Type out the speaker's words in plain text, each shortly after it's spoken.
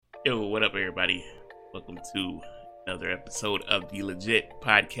Yo, what up, everybody? Welcome to another episode of the LeJit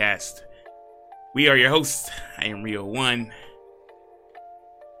Podcast. We are your hosts. I am Rio One.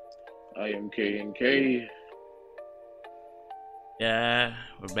 I am K&K. Yeah,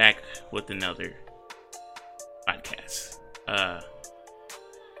 we're back with another podcast.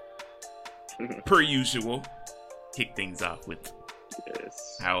 Per usual, kick things off with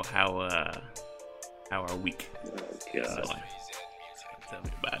how our week. Oh God. So, tell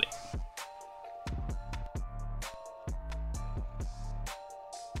me about it.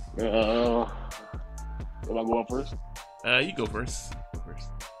 Am I going first? You go first.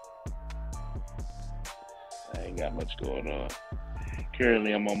 I ain't got much going on.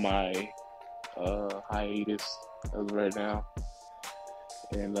 Currently, I'm on my hiatus as of right now,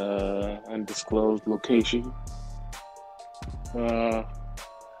 in undisclosed location.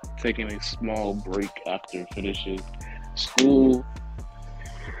 Taking a small break after finishing school,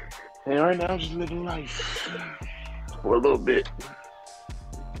 and right now I'm just living life for a little bit.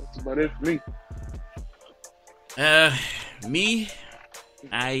 That's about it for me. Me,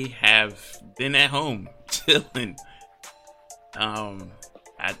 I have been at home chilling. I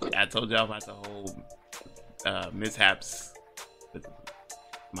told y'all about the whole mishaps with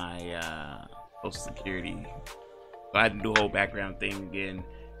my Social Security. So I had to do a whole background thing again.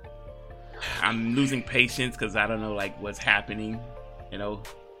 I'm losing patience because I don't know like what's happening, you know.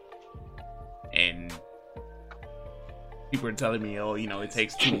 And people are telling me, oh, you know, it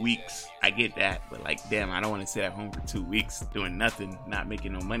takes 2 weeks. I get that, but like, damn, I don't want to sit at home for 2 weeks doing nothing, not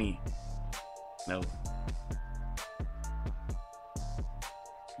making no money. No.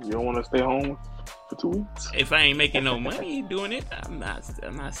 You don't want to stay home for 2 weeks? If I ain't making no money doing it, I'm not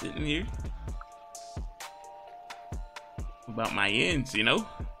sitting here. About my ends, you know.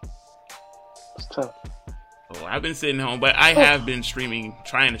 It's tough. So I've been sitting home, but I have been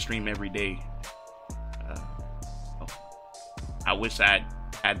trying to stream every day. I wish I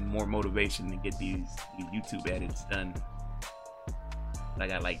had more motivation to get these YouTube edits done. I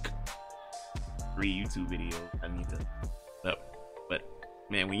got like 3 YouTube videos I need to put up. But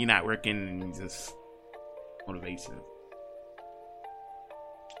man, when you're not working and you just motivation.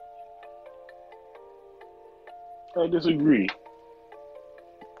 I disagree.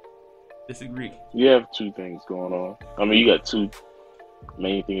 You have 2 things going on. I mean, you got 2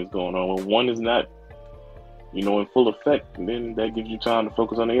 main things going on. Well, one is not, you know, in full effect, and then that gives you time to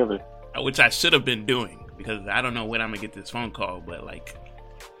focus on the other. Which I should have been doing, because I don't know when I'm gonna get this phone call, but like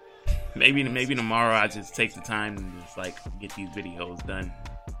maybe tomorrow I just take the time and just like get these videos done,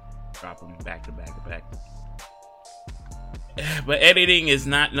 drop them back to back to back. But editing is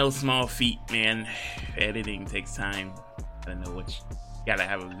not no small feat, man. Editing takes time. I don't know what you gotta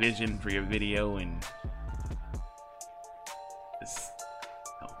have a vision for your video, and just,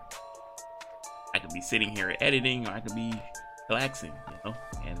 you know, I could be sitting here editing, or I could be relaxing, you know,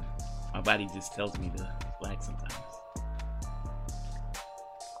 and my body just tells me to relax sometimes.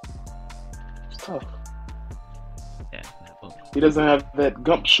 It's tough. Yeah, not he doesn't have that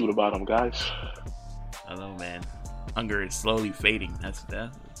gump shoot about him, guys. I don't know, man. Hunger is slowly fading. That's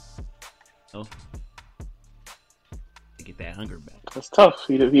that. Oh, to get that hunger back. That's tough.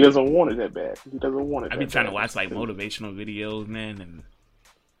 He doesn't want it that bad. He doesn't want it. I've been trying to watch like motivational videos, man, and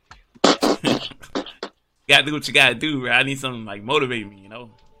you gotta do what you gotta do, bro. I need something like motivate me, you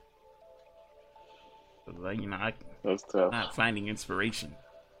know. Like, you know, that's tough. Not finding inspiration,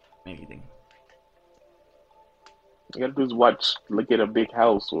 anything. You gotta do is look at a big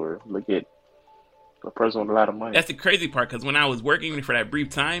house, or look at a person with a lot of money. That's the crazy part, because when I was working for that brief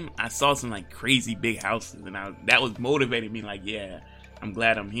time, I saw some like crazy big houses, and that was motivating me. Like, yeah, I'm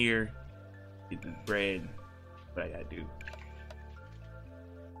glad I'm here. Get this bread. What I gotta do.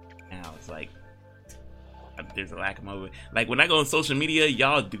 Now it's like there's a lack of motivation. Like when I go on social media,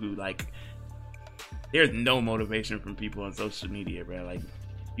 y'all do like. There's no motivation from people on social media, bro. Like,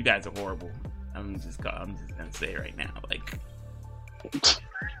 you guys are horrible. I'm just gonna say it right now. Like,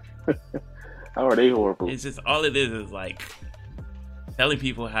 how are they horrible? It's just all it is like telling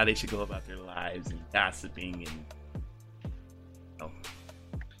people how they should go about their lives and gossiping and, you know,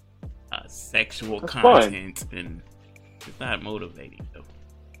 sexual That's content, fun. And it's not motivating though.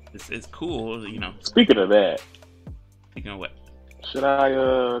 It's cool, you know. Speaking of that, you know what? Should I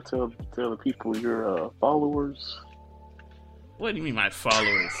tell the people your followers? What do you mean, my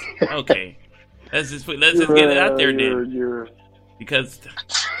followers? Okay, let's just get it out there then. Because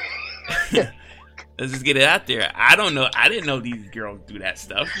let's just get it out there. I don't know. I didn't know these girls do that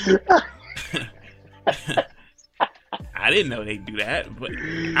stuff. I didn't know they'd do that, but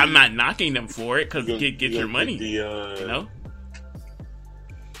I'm not knocking them for it because get your money. You know.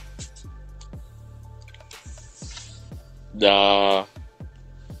 Nah.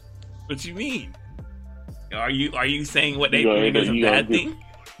 What you mean? Are you saying what they doing is a bad thing?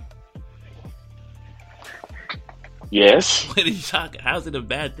 Yes. What are you talking? How's it a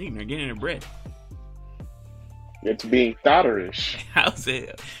bad thing? They're getting their bread. It's being thotterish. How's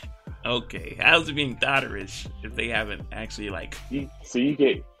it? Okay, how's it being thotterish if they haven't actually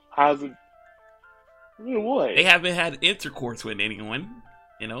how's it? You know what? They haven't had intercourse with anyone.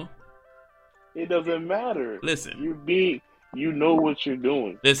 You know. It doesn't matter. Listen, you know what you're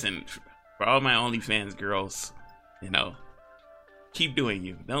doing. Listen, for all my OnlyFans girls, you know, keep doing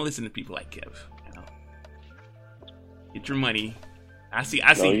you. Don't listen to people like Kev. You know, get your money. I see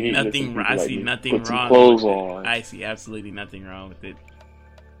nothing wrong. Clothes on. I see absolutely nothing wrong with it.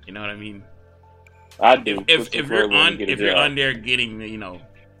 You know what I mean? I do. If you're on there getting, you know,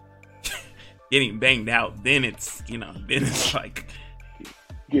 getting banged out, then it's like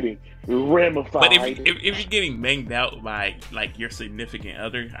getting ramified. But if you're getting banged out by like your significant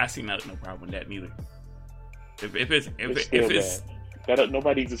other, I see no problem with that neither. If it's that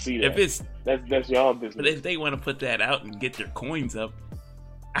nobody needs to see that. If it's that's y'all business. But if they want to put that out and get their coins up,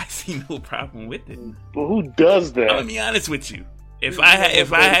 I see no problem with it. But who does that? I'm gonna be honest with you. If I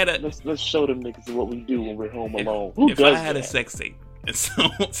had a let's show them niggas what we do when we're home alone. Who does that? If I had a sex tape and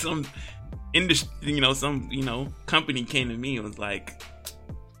some industry, some company came to me and was like,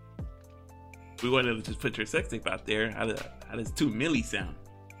 we wanted to just put your sex tape out there. How does 2 milli sound?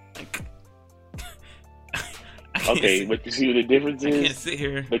 Like, okay, but you see what the difference is? I can't sit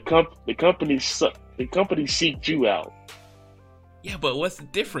here. The company seeked you out. Yeah, but what's the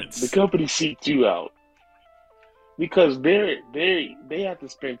difference? The company seeked you out because they have to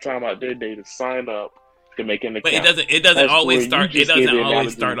spend time out their day to sign up to make an account. But it doesn't always start. It doesn't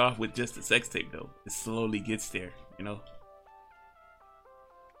always start off with just a sex tape though. It slowly gets there. You know.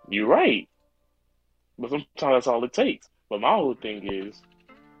 You're right. But sometimes that's all it takes. But my whole thing is,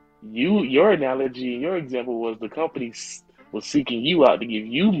 your analogy and your example was the company was seeking you out to give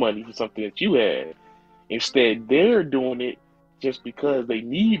you money for something that you had. Instead, they're doing it just because they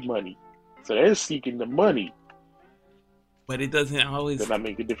need money. So they're seeking the money. But it doesn't always... Does that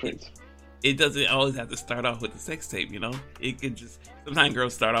make a difference? It doesn't always have to start off with the sex tape, you know? It could just... Sometimes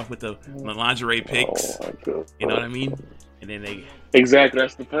girls start off with the lingerie pics. Oh, you know what I mean? And then they... Exactly.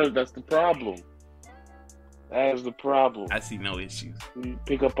 That's the problem. That is the problem. I see no issues. We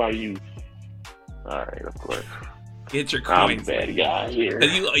pick up our youth. All right, of course. Get your coins. I'm a bad guy here.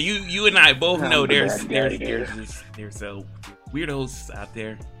 You and I both know there's weirdos out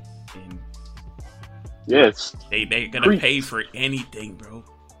there, and yes, they're gonna pay for anything, bro.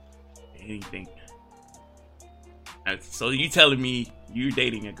 Anything. So you telling me you're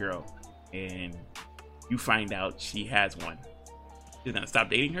dating a girl, and you find out she has one? You're gonna stop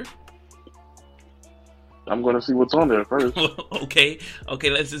dating her? I'm gonna see what's on there first. Okay.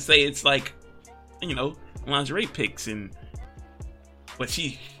 Let's just say it's like, lingerie pics, but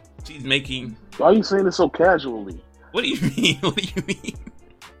she's making. Why are you saying it so casually? What do you mean?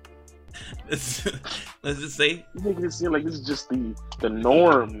 Let's just say you making it seem like this is just the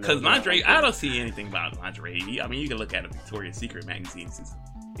norm. Because lingerie, I don't see anything about lingerie. I mean, you can look at a Victoria's Secret magazine and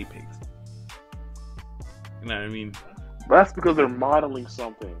see pics. You know what I mean? That's because they're modeling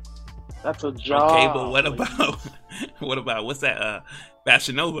something. That's a job. Okay, but what about what's that?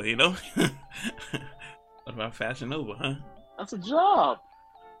 Fashion Nova, you know? What about Fashion Nova, huh? That's a job.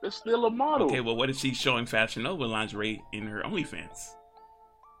 It's still a model. Okay, well, what if she's showing Fashion Nova lingerie in her OnlyFans?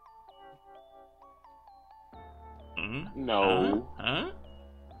 No. Huh?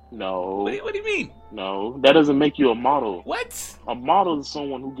 No. What do you mean? No, that doesn't make you a model. What? A model is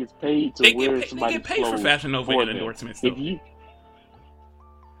someone who gets paid to wear somebody's clothes. They get paid for Fashion Nova and endorsements, though.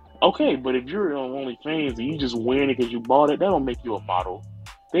 Okay, but if you're on OnlyFans and you just wearing it because you bought it, that don't make you a model.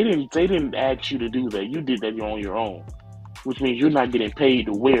 They didn't ask you to do that. You did that on your own, which means you're not getting paid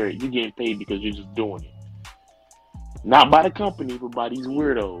to wear it. You're getting paid because you're just doing it. Not by the company, but by these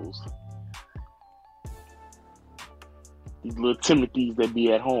weirdos. These little Timothys that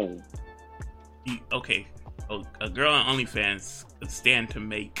be at home. Okay, a girl on OnlyFans could stand to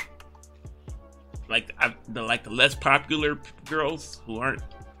make the less popular girls who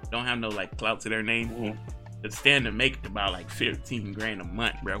don't have no clout to their name. Mm-hmm. Could stand to make about $15,000 a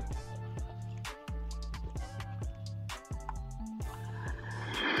month, bro.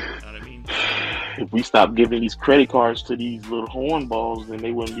 You know what I mean? If we stop giving these credit cards to these little hornballs, then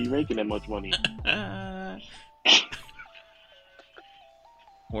they wouldn't be making that much money.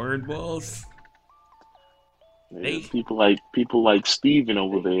 Word balls. Yeah, people like Steven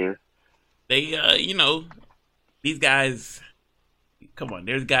over there. They these guys. Come on,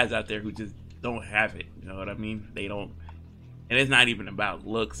 there's guys out there who just don't have it. You know what I mean? They don't And it's not even about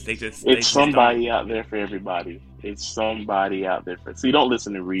looks. It's somebody out there for everybody. It's somebody out there for. See, don't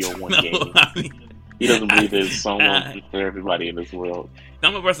listen to Rio one game. I mean, He doesn't believe there's someone for everybody in this world.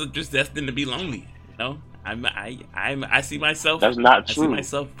 Some of us are just destined to be lonely. You know, I see myself. That's not true. I see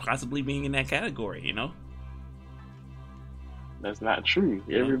myself possibly being in that category. You know. That's not true.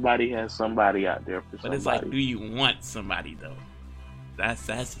 Everybody has somebody out there for somebody. But it's like, do you want somebody though? That's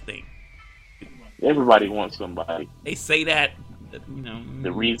the thing. Everybody wants somebody. They say that, you know.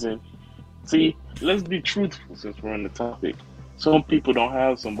 The reason. See, let's be truthful since we're on the topic. Some people don't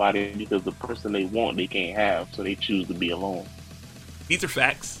have somebody because the person they want they can't have, so they choose to be alone. These are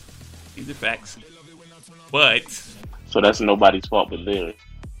facts. But so that's nobody's fault but theirs.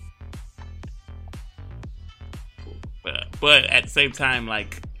 But at the same time,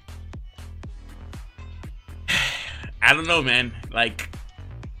 like, I don't know, man. Like,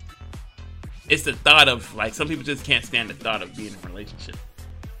 it's the thought of, like, some people just can't stand the thought of being in a relationship,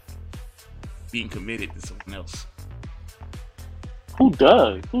 being committed to someone else. Who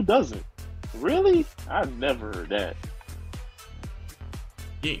does? Who doesn't? Really? I've never heard that.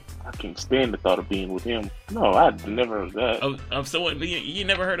 Yeah. I can't stand the thought of being with him. No, I've never heard that. Of someone, you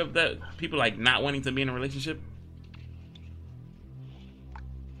never heard of that? People like not wanting to be in a relationship.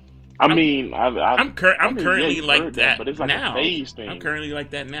 I'm currently like that, but it's like now. A phase thing. I'm currently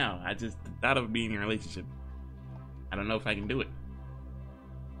like that now. I just thought of being in a relationship. I don't know if I can do it.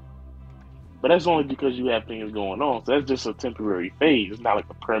 But that's only because you have things going on. So that's just a temporary phase. It's not like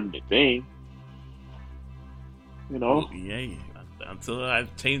a permanent thing. You know? Yeah. Until I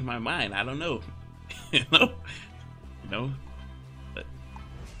change my mind, I don't know. you know.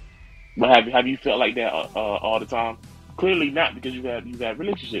 But have you felt like that all the time? Clearly not, because you've had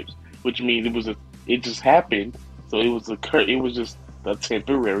relationships, which means it just happened. So it was just a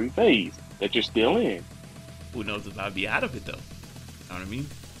temporary phase that you're still in. Who knows if I'll be out of it though? You know what I mean?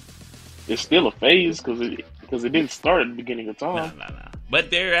 It's still a phase because it didn't start at the beginning of time. No. But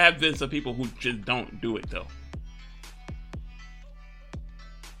there have been some people who just don't do it though.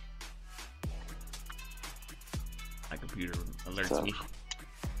 My computer alerts me.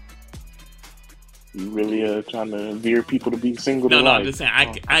 You really trying to veer people to be single? No, I'm just saying.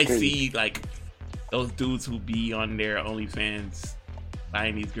 I see like those dudes who be on their OnlyFans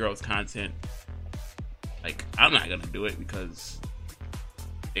buying these girls' content. Like, I'm not gonna do it because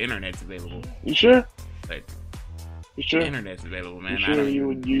the internet's available. You sure? Like, you sure? The internet's available, man. You sure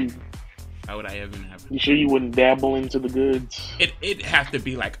Why would I even have? You sure you wouldn't dabble into the goods? It'd have to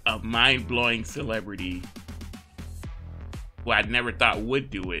be like a mind-blowing celebrity who I'd never thought would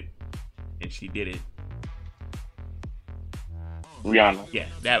do it, and she did it. Rihanna. Yeah,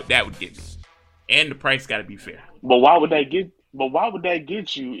 that would get me. And the price got to be fair. But why would that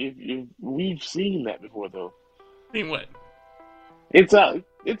get you if we've seen that before though? Seen what? It's out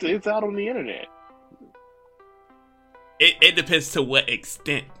on the internet. It depends to what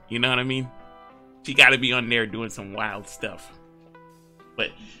extent, you know what I mean? She got to be on there doing some wild stuff. But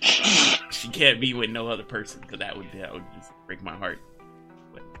she can't be with no other person, because that would just break my heart.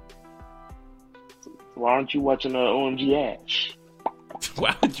 But why aren't you watching OMG Ash?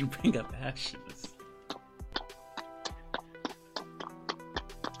 Why would you bring up Ash?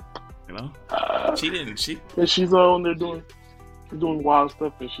 You know, she's on there doing wild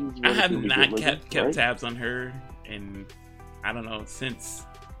stuff, and she's. I have not kept tabs on her, and I don't know since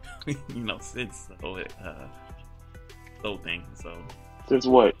since the whole thing. So since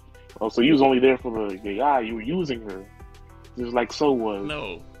what? Oh, so you was only there for the guy. You were using her, just like So was.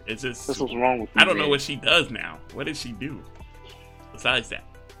 No, it's just that's what's wrong with you. I don't know what she does now. What does she do besides that?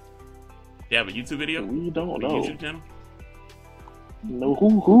 You have a YouTube video? We don't know. YouTube channel? No,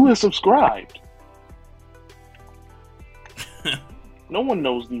 who is subscribed? No one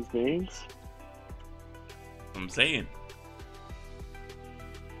knows these things. I'm saying.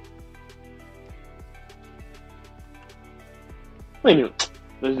 Anyway,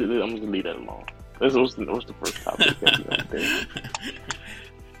 I'm just gonna leave that alone. What's the first topic?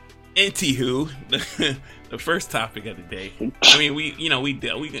 Anywho, the first topic of the day. I mean, we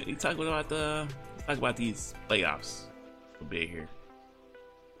talk about these playoffs a bit here.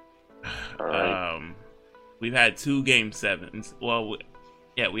 All right. We've had 2 Game 7s. Well,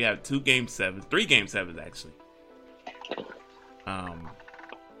 we have 2 Game 7s, 3 Game 7s actually.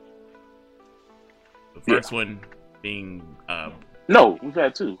 The first one being no, we've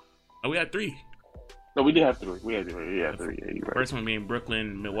had 2. Oh, we had 3. No, we did have 3. We had 3. Yeah, 3. Yeah, you're right. First one being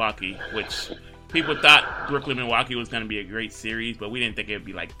Brooklyn, Milwaukee, which people thought Brooklyn, Milwaukee was going to be a great series, but we didn't think it would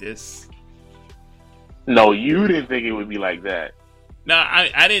be like this. No, you didn't think it would be like that. No,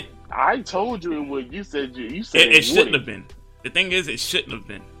 I didn't. I told you it would. You said it shouldn't have been. The thing is, it shouldn't have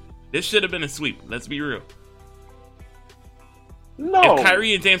been. This should have been a sweep. Let's be real. No. If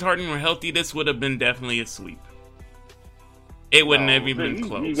Kyrie and James Harden were healthy, this would have been definitely a sweep. It wouldn't have even been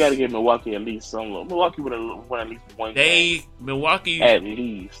close. You got to give Milwaukee at least some. Milwaukee would have won at least one game. Milwaukee at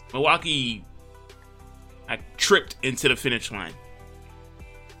least. Milwaukee tripped into the finish line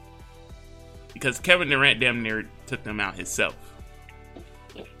because Kevin Durant damn near took them out himself.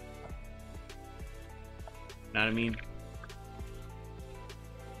 Know what I mean?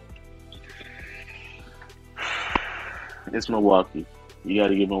 It's Milwaukee. You got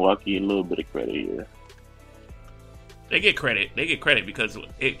to give Milwaukee a little bit of credit here. They get credit. They get credit because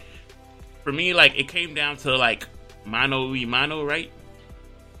for me, like, it came down to like mano y mano, right?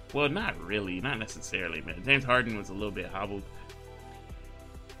 Well, not really, not necessarily, man. James Harden was a little bit hobbled.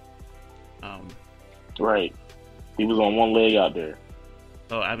 Right. He was on one leg out there.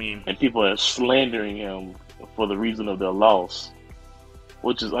 So I mean, and people are slandering him for the reason of their loss,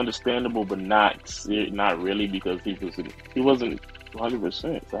 which is understandable, but not really, because he wasn't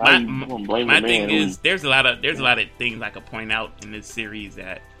 100%. So how you gonna blame the man? My thing is, there's a lot of things I could point out in this series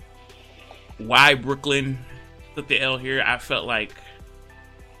that why Brooklyn took the L here. I felt like,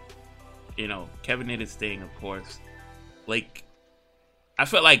 Kevin did his thing, of course. Blake, I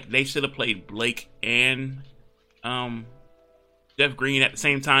felt like they should have played Blake and Jeff Green at the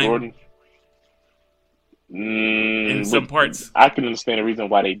same time. Jordan. In some parts, I can understand the reason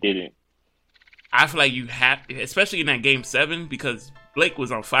why they didn't. I feel like you have, especially in that Game 7, because Blake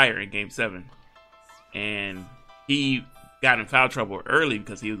was on fire in Game 7, and he got in foul trouble early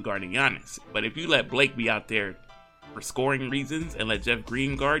because he was guarding Giannis. But if you let Blake be out there for scoring reasons and let Jeff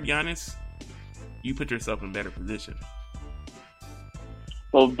Green guard Giannis, you put yourself in a better position.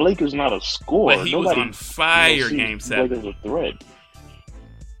 Well, Blake is not a scorer. But he was on fire Game 7. Blake is a threat.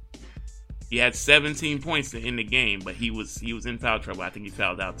 He had 17 points to end the game, but he was in foul trouble. I think he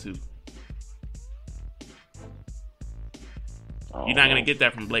fouled out too. You're not going to get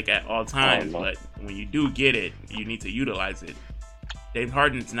that from Blake at all times, but when you do get it, you need to utilize it. James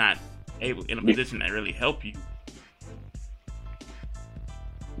Harden's not able in a position that really help you.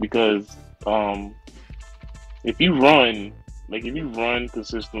 Because if you run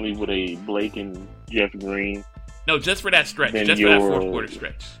consistently with a Blake and Jeff Green, no, just for that stretch, just for that fourth quarter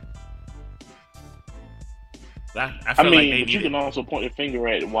stretch. I feel like but you can also point your finger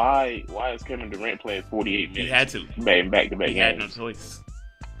at why is Kevin Durant playing 48 minutes? He had to. Back to back games. He had no choice.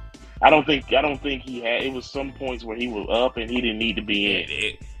 I don't think he had. It was some points where he was up and he didn't need to be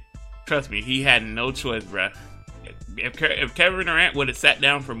in. Trust me, he had no choice, bruh. If Kevin Durant would have sat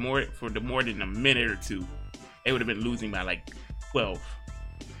down for more than a minute or two, they would have been losing by like 12.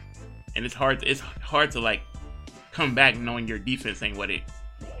 And it's hard to like come back knowing your defense ain't what it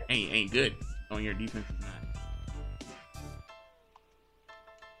ain't good. Knowing your defense is not.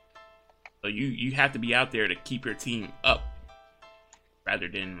 So you have to be out there to keep your team up rather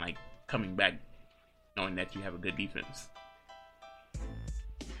than like coming back knowing that you have a good defense.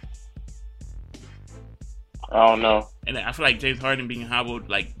 I don't know. And I feel like James Harden being hobbled,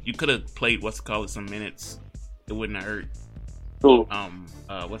 like, you could have played some minutes. It wouldn't have hurt. Who?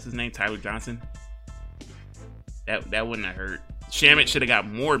 What's his name? Tyler Johnson. That wouldn't have hurt. Shamet should have got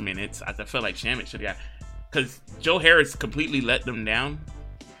more minutes. I felt like Shamet should have got, because Joe Harris completely let them down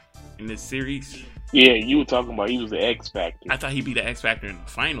in this series. Yeah, you were talking about he was the X Factor. I thought he'd be the X Factor in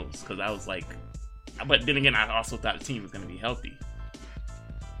the finals, because I was like, but then again, I also thought the team was going to be healthy.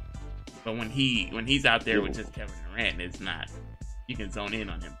 But when he's out there with just Kevin Durant, it's not. You can zone in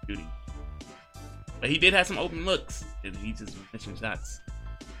on him shooting. But he did have some open looks, and he just was missing shots.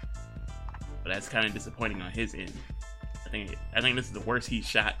 But that's kind of disappointing on his end. I think this is the worst he's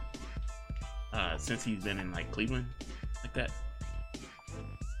shot since he's been in like Cleveland, like that.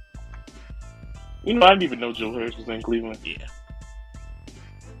 I didn't even know Joe Harris was in Cleveland. Yeah,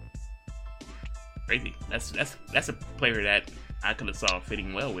 crazy. That's a player that I could have saw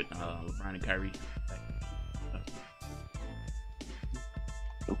fitting well with LeBron and Kyrie.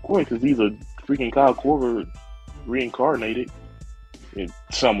 Of course, because he's a freaking Kyle Korver reincarnated in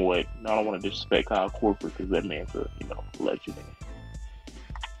somewhat. I don't want to disrespect Kyle Korver because that man's a legend.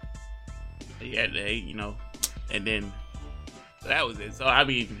 Yeah, and then that was it. So I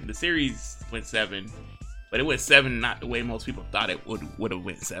mean, the series went 7, but it went 7 not the way most people thought it would have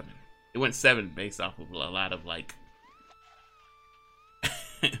went 7. It went 7 based off of a lot of like.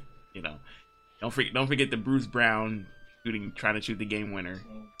 Don't forget the Bruce Brown trying to shoot the game winner.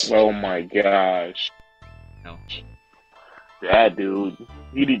 Oh my gosh! That dude,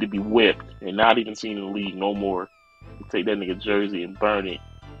 he need to be whipped and not even seen in the league no more. You take that nigga jersey and burn it.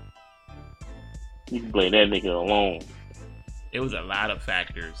 You can blame that nigga alone. it was a lot of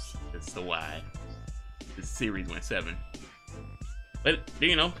factors as to why this series went 7. But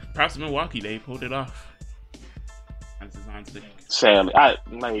you know, props to Milwaukee, they pulled it off.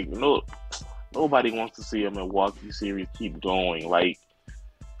 Sadly, nobody wants to see a Milwaukee series keep going. Like,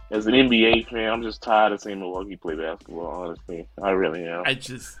 as an NBA fan, I'm just tired of seeing Milwaukee play basketball. Honestly, I really am.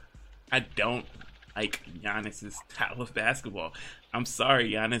 I don't like Giannis's style of basketball. I'm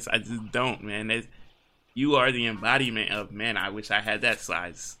sorry, Giannis. I just don't, man. You are the embodiment of, man, I wish I had that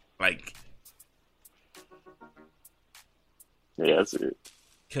size. Like, yeah, that's it.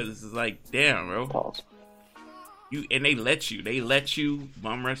 Because it's like, damn, bro. Pause. They let you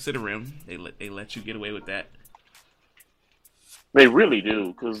bum rush to the rim. They let you get away with that. They really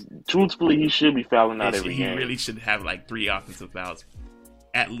do, because truthfully, he should be fouling out every game. He really should have like 3 offensive fouls,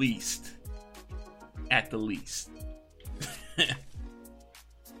 at least. At the least.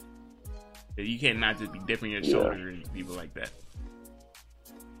 You cannot just be dipping your shoulder in people like that.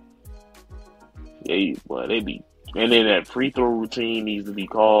 Yeah, boy, they be. And then that free throw routine needs to be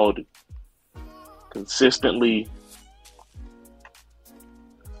called consistently.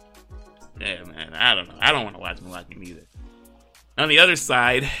 Yeah, man. I don't know. I don't want to watch Milwaukee neither. On the other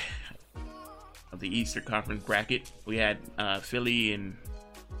side of the Eastern Conference bracket, we had Philly and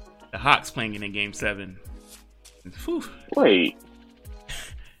the Hawks playing in Game 7. Whew. Wait.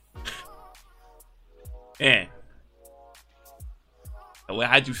 Man. Well,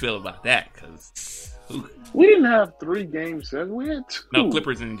 how'd you feel about that? Because we didn't have 3 Game 7. We had 2. No,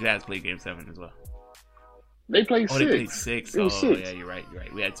 Clippers and Jazz played Game 7 as well. They played 6. They played 6. It was 6. Yeah, you're right.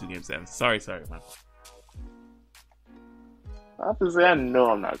 We had 2 Game 7. Sorry, my fault. I have to say, I know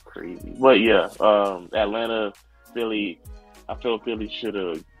I'm not crazy. But yeah, Atlanta, Philly, I feel Philly should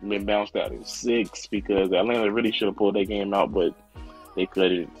have been bounced out in 6 because Atlanta really should have pulled that game out, but they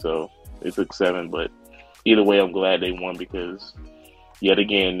couldn't. So it took 7. But either way, I'm glad they won because, yet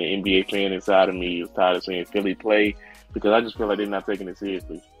again, the NBA fan inside of me is tired of seeing Philly play because I just feel like they're not taking it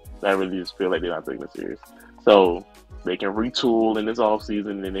seriously. I really just feel like they're not taking it serious. So they can retool in this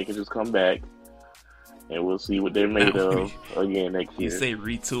offseason and they can just come back. And we'll see what they're made of again next year. You say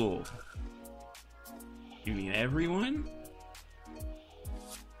retool. You mean everyone?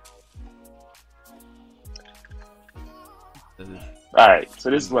 All right,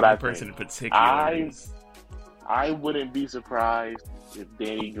 so this is what I person think. In particular. I wouldn't be surprised if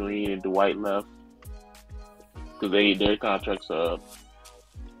Danny Green and Dwight left because their contracts are up.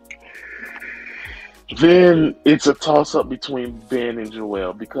 Then it's a toss-up between Ben and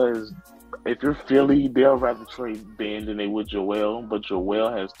Joel because if you're Philly, they'll rather trade Ben than they would Joel, but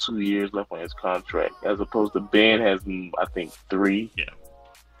Joel has 2 years left on his contract, as opposed to Ben has, I think, 3. Yeah.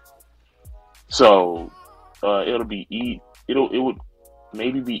 So it would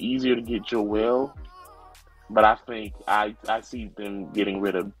maybe be easier to get Joel, but I think I see them getting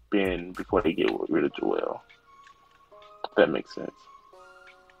rid of Ben before they get rid of Joel. If that makes sense.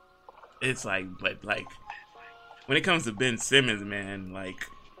 It's like, but like, when it comes to Ben Simmons, man, like,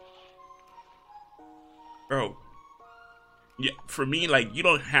 bro, yeah, for me, like, you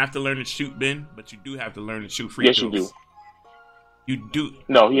don't have to learn to shoot, Ben, but you do have to learn to shoot free throws. Yes, you do. You do.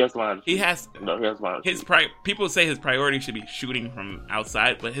 No, he has to learn. He has. No, he has to learn. People say his priority should be shooting from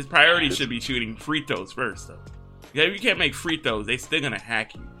outside, but his priority should be shooting free throws first, though. Because if you can't make free throws, they're still gonna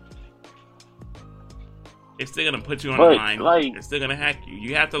hack you. They're still gonna put you on the line. Like, they're still gonna hack you.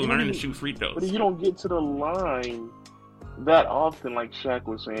 You have to learn to shoot free throws. But if you don't get to the line that often, like Shaq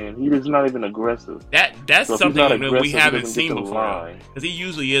was saying, he is not even aggressive. That's so something that we haven't seen before. Because he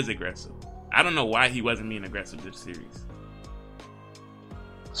usually is aggressive. I don't know why he wasn't being aggressive this series.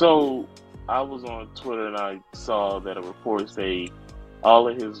 So I was on Twitter and I saw that a report say all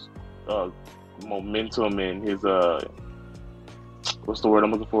of his momentum and his what's the word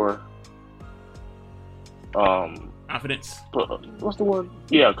I'm looking for? Confidence. What's the word?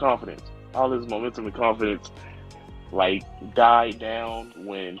 Yeah, confidence. All his momentum and confidence like died down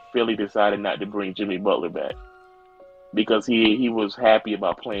when Philly decided not to bring Jimmy Butler back because he was happy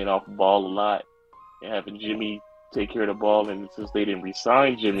about playing off the ball a lot and having Jimmy take care of the ball. And since they didn't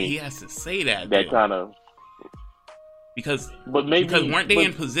re-sign Jimmy, he has to say that kind of because weren't they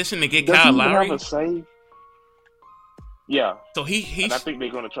in position to get Kyle Lowry? Have a say? Yeah. So and I think they're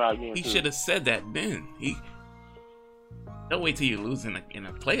going to try again. He should have said that then. Don't wait till you lose in the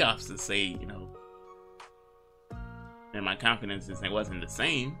playoffs to say, you know, and my confidence is it wasn't the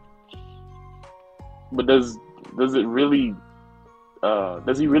same. But does it really?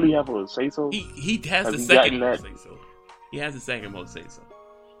 Does he really have a say so? He has the second most say so. He has the second most say so.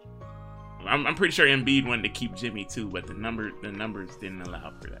 I'm pretty sure Embiid wanted to keep Jimmy too, but the numbers didn't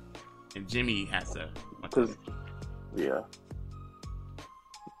allow for that, and Jimmy has to. Yeah.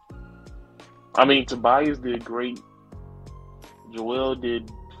 I mean, Tobias did great. Joel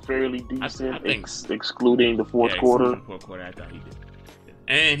did fairly decent, I think, excluding the fourth quarter. Excluding the fourth quarter, I thought he did.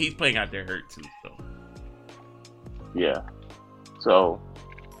 And he's playing out there hurt too, so. Yeah. So,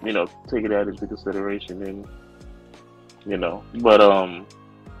 take that into consideration, and but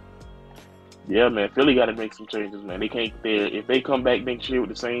yeah, man, Philly got to make some changes, man. They can't. If they come back next year with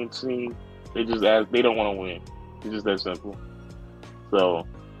the same team, they don't want to win. It's just that simple. So,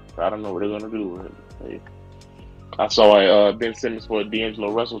 I don't know what they're gonna do. I saw Ben Simmons for a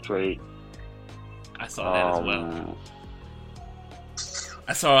D'Angelo Russell trade. I saw that as well.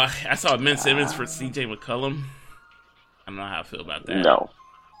 I saw Ben Simmons for CJ McCollum. I don't know how I feel about that.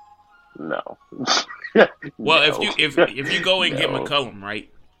 No. Well, if you go and get McCollum, right?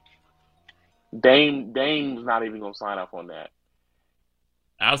 Dame's not even gonna sign up on that.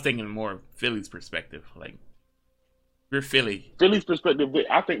 I was thinking more of Philly's perspective. Like, you're Philly's perspective,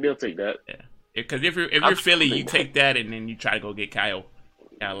 I think they'll take that. Yeah, because if you're Philly, you take that and then you try to go get Kyle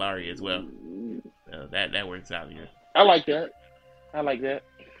Lowry as well. That works out. Yeah, I like that.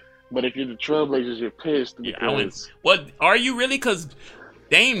 But if you're the Trailblazers, you're pissed. Yeah, Well, are you really? Because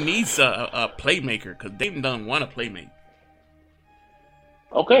Dame needs a playmaker. Because Dame doesn't want to playmate.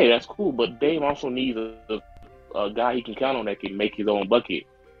 Okay, that's cool. But Dame also needs a guy he can count on that can make his own bucket.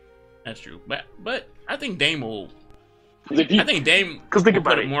 That's true. But I think Dame will. I think Dame will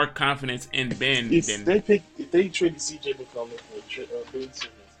put more confidence in Ben. If they traded CJ McCollum for Ben Simmons,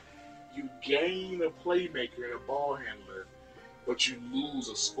 you gain a playmaker and a ball handler, but you lose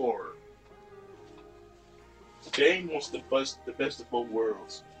a scorer. Dame wants the best of both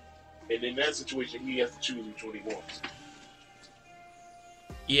worlds, and in that situation, he has to choose which one he wants.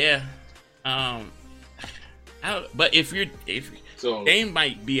 Yeah, but if Dame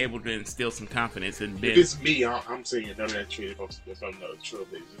might be able to instill some confidence in Ben. If it's me, I'm saying none of that trade. If I'm not a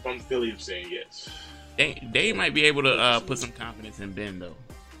Trailblazer, if I'm Philly, I'm saying yes. Dame might be able to put some confidence in Ben though.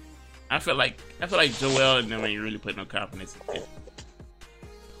 I feel like Joel and them ain't really put no confidence in Ben.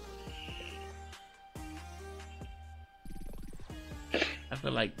 I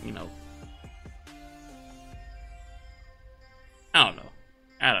feel like, I don't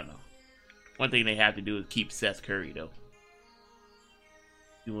know. One thing they have to do is keep Seth Curry, though.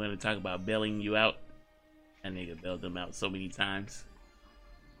 You want to talk about bailing you out? That nigga bailed them out so many times.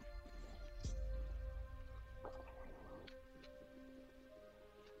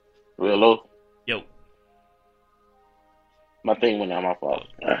 Hello? Yo. My thing went out, my fault.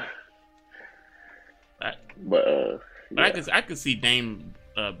 But I could see Dame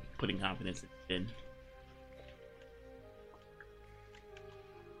putting confidence in.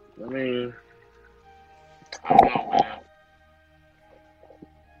 I mean, I don't know, man.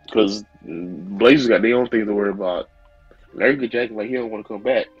 Because Blazers got their own things to worry about. Larry could Jackson like he don't want to come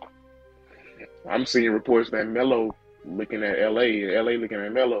back. I'm seeing reports that Melo looking at LA and LA looking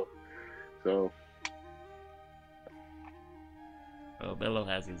at Melo. So, well, Melo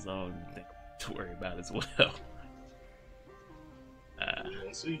has his own thing to worry about as well.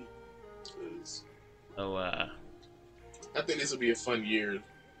 We'll see. So, I think this will be a fun year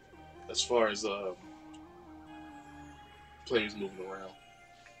as far as players moving around.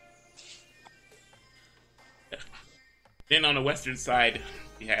 Then on the Western side,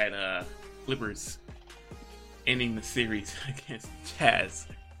 we had Clippers ending the series against Jazz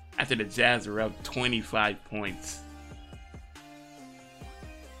after the Jazz were up 25 points.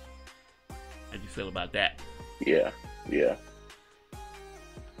 How'd you feel about that? Yeah. You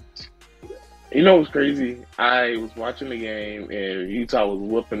know what's crazy? I was watching the game and Utah was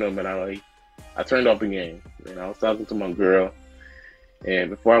whooping them, and I turned off the game. And I was talking to my girl, and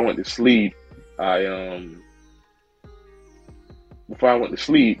before I went to sleep, I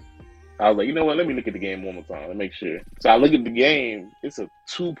was like, you know what? Let me look at the game one more time to make sure. So I look at the game. It's a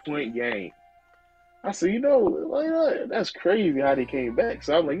 2-point game. I said, that's crazy how they came back.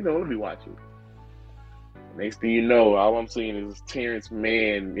 So I'm like, let me watch it. Next thing you know, all I'm seeing is Terrence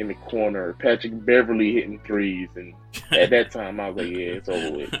Mann in the corner, Patrick Beverly hitting threes. And at that time, I was like, yeah, it's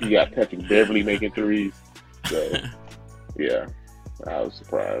over with. You got Patrick Beverly making threes. So, yeah, I was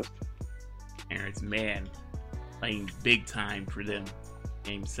surprised. Terrence Mann playing big time for them.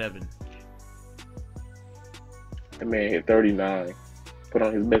 Game 7. That man hit 39. Put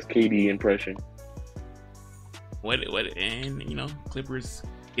on his best KD impression. And Clippers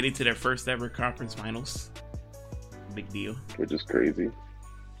getting to their first ever conference finals. Big deal. Which is crazy.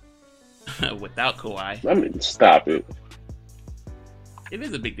 Without Kawhi. I mean, stop it. It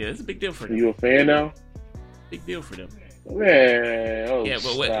is a big deal. It's a big deal for them. You a fan now? Big deal for them. Man. Yeah,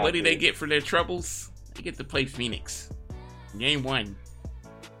 but what do they get for their troubles? They get to play Phoenix. Game 1.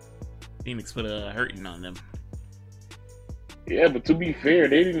 Phoenix put a hurting on them. Yeah, but to be fair,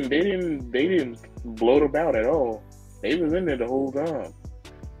 they didn't blow them out at all. They was in there the whole time.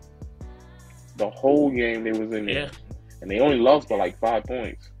 The whole game they was in there. Yeah. And they only lost by like 5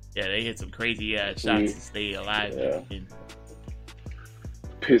 points. Yeah, they hit some crazy shots to stay alive. Yeah.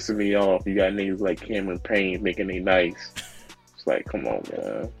 Pissing me off. You got niggas like Cameron Payne making it nice. It's like, come on,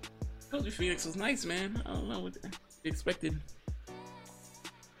 man. Told you Phoenix was nice, man. I don't know what they expected.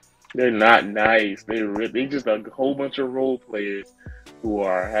 They're not nice. They just a whole bunch of role players who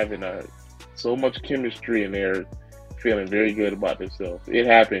are having so much chemistry and they're feeling very good about themselves. It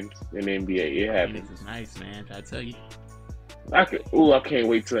happens in the NBA. It happens. Phoenix is nice, man. I tell you. I can't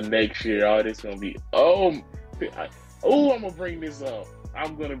wait till next year. Oh, this gonna be. I'm gonna bring this up.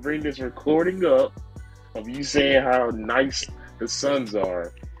 I'm gonna bring this recording up of you saying how nice the Suns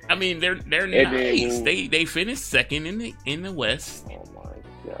are. I mean, they're nice. They finished second in the West. Oh my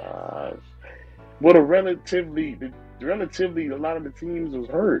gosh! But relatively, a lot of the teams was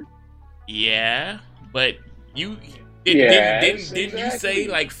hurt. Yeah, but didn't you say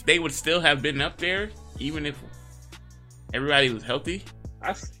like they would still have been up there even if everybody was healthy?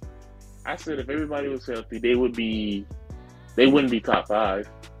 I said if everybody was healthy, they wouldn't be top 5.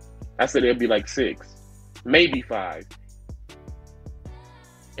 I said they'd be like 6, maybe 5.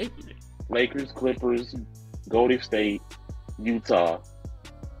 Lakers, Clippers, Golden State, Utah.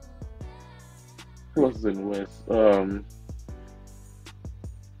 Who else is in the West?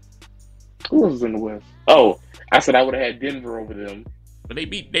 Who else is in the West? Oh, I said I would have had Denver over them. But they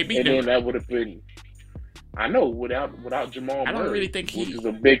beat and Denver. Then that would have been. I know without Jamal Murray. I don't really think which is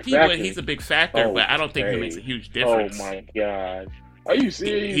a big factor. He's a big factor, but I don't think he makes a huge difference. Oh my god. Are you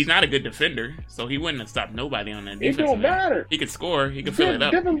serious? He's not a good defender, so he wouldn't have stopped nobody on that defense. It don't matter. He could score. He could fill it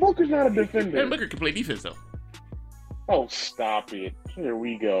up. Devin Booker's not a defender. Devin Booker can play defense, though. Oh, stop it. Here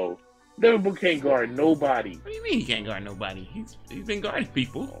we go. Devin Booker can't guard nobody. What do you mean he can't guard nobody? He's been guarding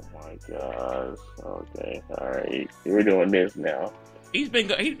people. Oh, my gosh. Okay. All right. We're doing this now. He's been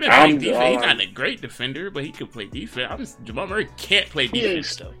playing defense. He's not a great defender, but he can play defense. Jamal Murray can't play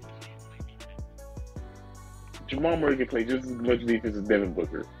defense, though. Jamal Murray can play just as much defense as Devin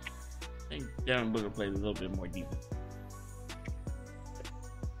Booker. I think Devin Booker plays a little bit more defense.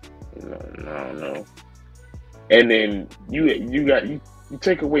 No. And then you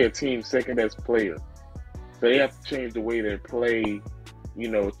take away a team's second best player, so they have to change the way they play.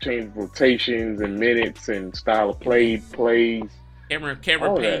 Change rotations and minutes and style of plays. Cameron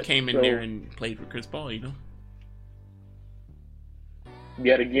Payne came in there and played for Chris Paul.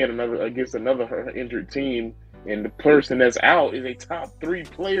 Yet again, against another injured team. And the person that's out is a top 3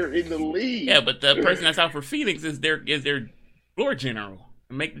 player in the league. Yeah, but the person that's out for Phoenix is their floor general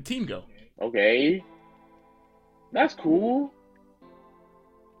and make the team go. Okay, that's cool.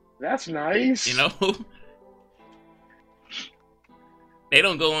 That's nice. They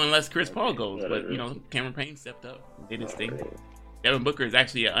don't go unless Chris Paul goes. But Cameron Payne stepped up and did his thing. Devin Booker is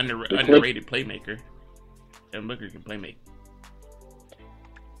actually an underrated playmaker. Devin Booker can play make.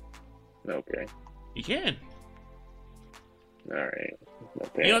 Okay, he can. All right.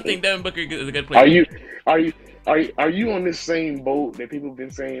 Okay. You don't think Devin Booker is a good player? Are you on this same boat that people have been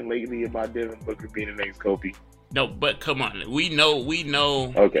saying lately about Devin Booker being the next Kobe? No, but come on, we know.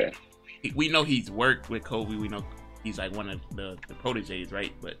 Okay. We know he's worked with Kobe. We know he's like one of the proteges,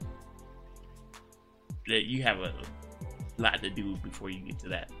 right? But you have a lot to do before you get to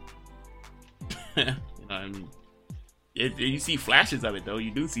that. You know what I mean? You see flashes of it, though. You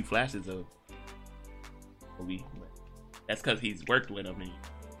do see flashes of Kobe. That's because he's worked with him and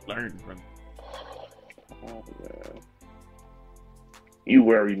learned from him. Oh, man. You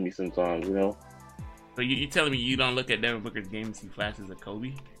worry me sometimes, So you telling me you don't look at Devin Booker's game and see flashes of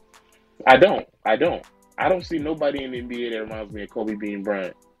Kobe? I don't. I don't see nobody in the NBA that reminds me of Kobe Bean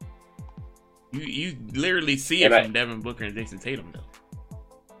Bryant. You literally see it from Devin Booker and Jason Tatum, though.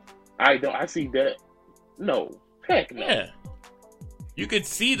 I don't. I see that. No. Heck no. Yeah. You could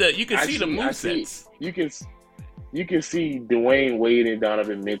see the movesets. You can see Dwayne Wade and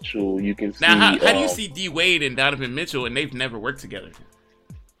Donovan Mitchell. You can see. Now, how do you see D Wade and Donovan Mitchell and they've never worked together?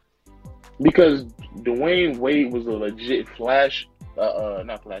 Because Dwayne Wade was a legit slasher.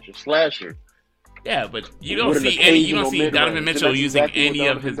 Yeah, but you don't see Donovan Mitchell using any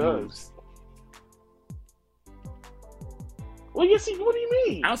of his moves. Well, you see, what do you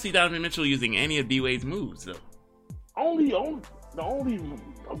mean? I don't see Donovan Mitchell using any of D Wade's moves, though. The only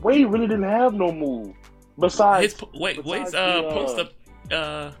Wade really didn't have no move. Besides Wade's post up,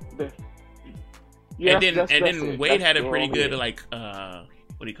 and then Wade had a pretty good what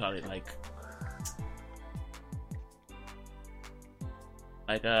do you call it,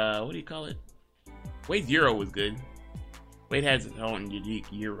 Like what do you call it? Wade's Euro was good. Wade has his own unique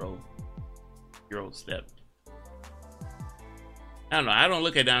Euro step. I don't know. I don't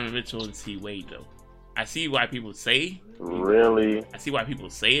look at Donovan Mitchell and see Wade though. I see why people say. Really? I see why people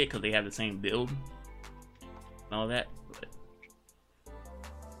say it because they have the same build and all that. But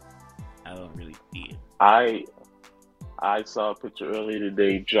I don't really see it. I saw a picture earlier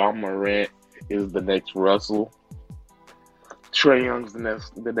today. John Morant is the next Russell. Trae Young's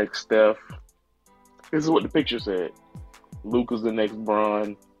the next Steph. This is what the picture said. Luka's the next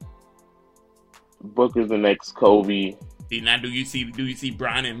Bron. Booker's the next Kobe. See, now do you see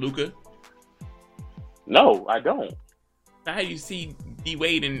Bron and Luka? No, I don't. How do you see D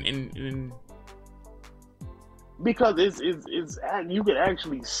Wade and because it's you can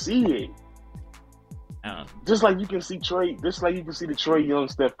actually see it. Oh. Just like you can see the Trae Young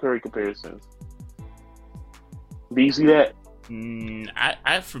Steph Curry comparisons. Do you see that?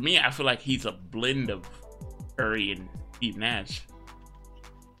 For me, I feel like he's a blend of Curry and Steve Nash.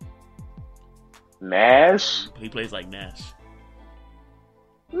 Nash? He plays like Nash.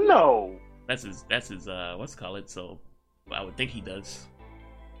 No. That's his what's it called? So I would think he does.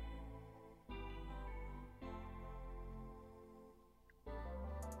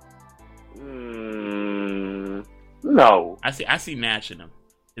 No. I see Nash in him.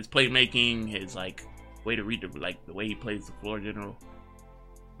 His playmaking, his like way to read the way he plays the floor in general.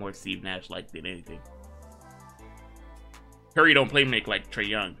 More Steve Nash like than anything. Curry don't play make like Trae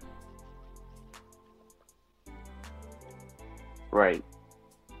Young. Right.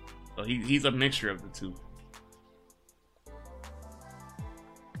 So he's a mixture of the two.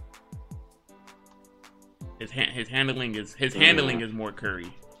 His handling is more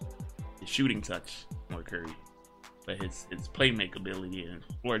Curry. His shooting touch more Curry, but his playmaking ability and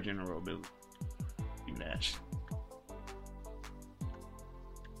floor general ability, Steve Nash.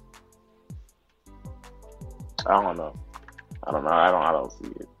 I don't know. I don't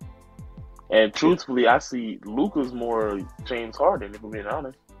see it. And truthfully, I see Luka's more James Harden, if I'm being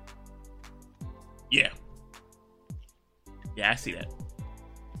honest. Yeah, I see that.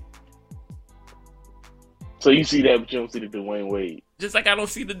 So you see that, but you don't see the Dwayne Wade. Just like I don't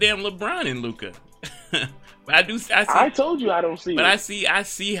see the damn LeBron in Luka. But I do. I told you I don't see. But it. I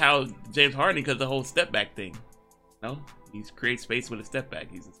see how James Harden, because the whole step back thing. No, he creates space with a step back.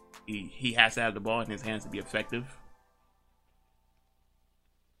 He has to have the ball in his hands to be effective.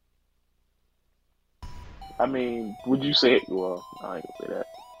 I mean, would you say it? Well, I ain't gonna say that.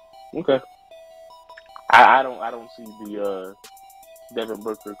 Okay. I don't see the Devin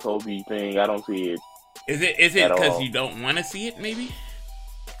Booker Kobe thing. I don't see it. Is it because you don't want to see it? Maybe.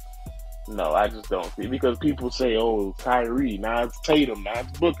 No, I just don't see it because people say, "Oh, Kyrie, now it's Tatum, now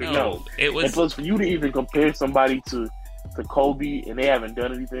it's Booker." No, it was. And plus, for you to even compare somebody to Kobe and they haven't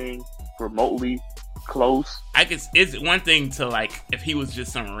done anything remotely close. It's one thing to like if he was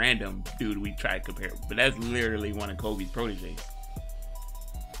just some random dude we try to compare, but that's literally one of Kobe's proteges.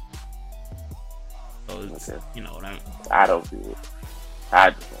 So it's, okay. You know what I mean? I don't see it.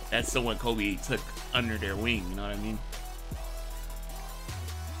 I just don't. That's someone Kobe took under their wing. You know what I mean?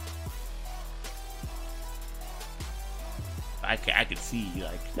 I could see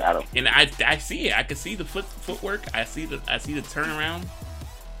like, I don't. And I see it. I could see the footwork. I see the turnaround,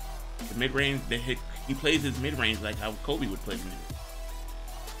 the mid range. He plays his mid range like how Kobe would play mid.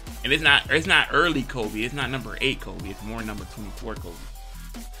 And it's not early Kobe. It's not number 8 Kobe. It's more number 24 Kobe.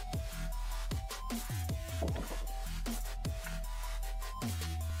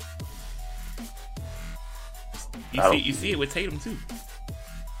 You see it with Tatum too.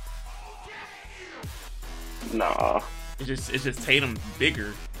 Nah. It's just Tatum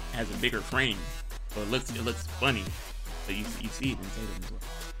bigger, has a bigger frame, so it looks funny. But you see it in Tatum as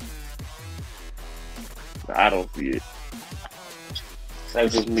well. I don't see it.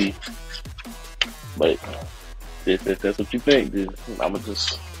 That's just me. But if that's what you think, then I'll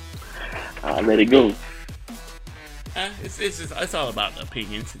let it go. It's all about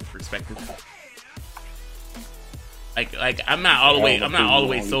opinions and perspective. Like I'm not all the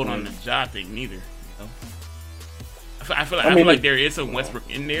way sold on the Ja thing neither. You know? I feel like there is some Westbrook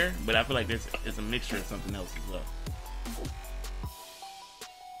in there, but I feel like there's a mixture of something else as well.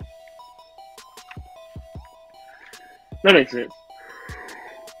 That makes sense.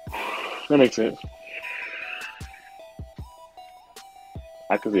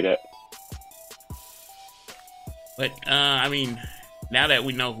 I can see that. But I mean, now that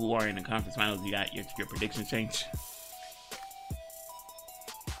we know who are in the conference finals, you got your predictions change.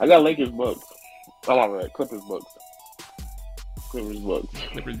 I got Lakers Bucks. Oh my bad, Clippers Bucks.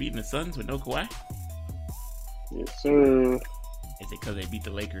 Clippers beating the Suns with no Kawhi. Yes, sir. Is it because they beat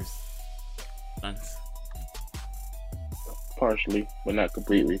the Lakers? Suns. Partially, but not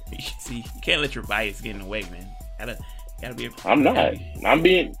completely. See, you can't let your bias get in the way, man. Gotta be. I'm not. I'm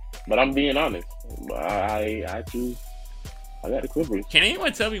being honest. I choose. I got the Clippers. Can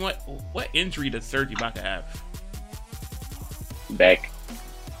anyone tell me what injury does Serge Ibaka have? Back.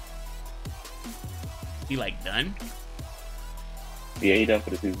 He like done? Yeah, he done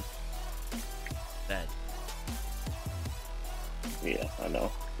for the season. That. Yeah, I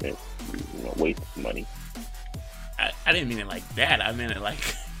know. It's, waste of money. I didn't mean it like that. I meant it like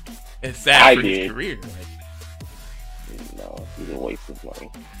it's sad for his career. Like, no, he's a waste of money.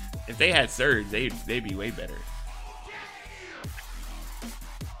 If they had Serge, they'd be way better.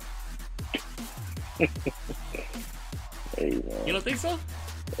 You don't think so?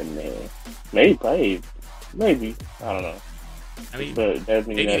 And maybe I don't know. I mean, but that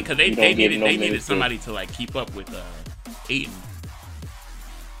means because they needed somebody to like keep up with Ayton.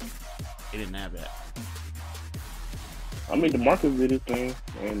 They didn't have that. I mean, DeMarcus did his thing,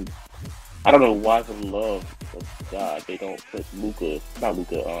 and I don't know why, for the love of God, they don't put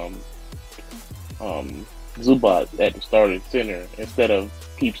Zubac at the starting center instead of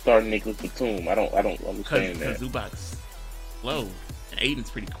keep starting Nicholas Batum. I don't understand that. Because Zubac's slow, and Ayton's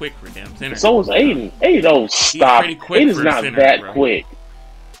pretty quick for damn center. So is Ayton. Ayton, stop. Ayton's not center, that bro. Quick.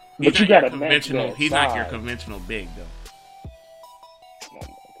 But you got to match that. He's not your conventional big though.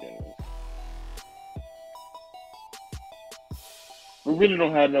 We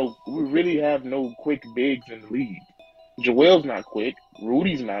really have no quick bigs in the league. Joel's not quick.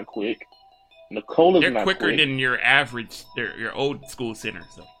 Rudy's not quick. Nicola's not quick. They're quicker than your average, your old school center.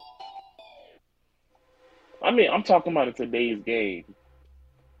 So. I mean, I'm talking about in today's game.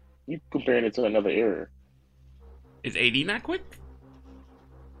 You comparing it to another era. Is AD not quick?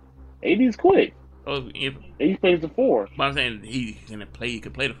 AD's quick. Oh, he plays the 4. But I'm saying he can play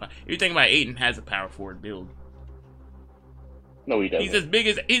the 5. If you think about Ayton has a power forward build. No, he doesn't. He's as big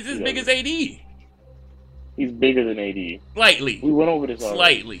as AD. He's bigger than AD. Slightly. We went over this already.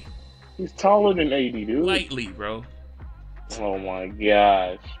 Slightly. He's taller than AD, dude. Slightly, bro. Oh my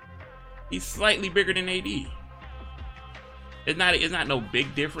gosh. He's slightly bigger than AD. It's not no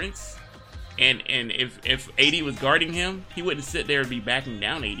big difference. And if AD was guarding him, he wouldn't sit there and be backing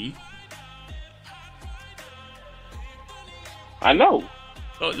down AD. I know.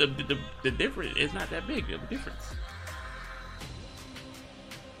 So the difference is not that big of a difference.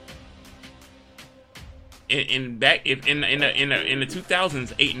 In the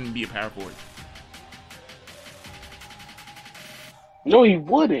 2000s, Ayton would be a power forward. No, he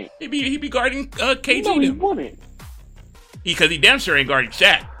wouldn't. He'd be guarding KG. No, he wouldn't. Because he damn sure ain't guarding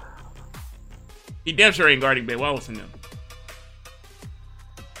Shaq. He damn sure ain't guarding Ben Wallace and them.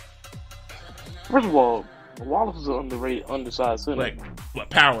 First of all, Wallace is an underrated, undersized center. Like, what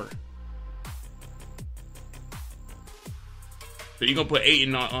power? So you're gonna put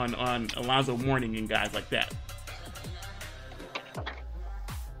Ayton on Alonzo Mourning and guys like that.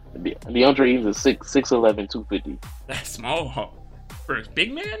 DeAndre Ayton is 6'11", 250. That's small for a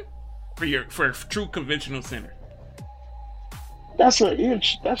big man. For a true conventional center. That's an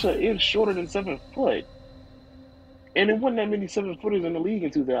inch shorter than 7 foot. And there wasn't that many 7-footers in the league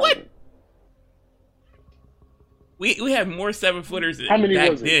in 2000. What? We have more 7-footers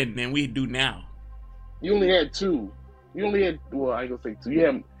back then than we do now. You only had 2. You only had, well, I ain't gonna say 2.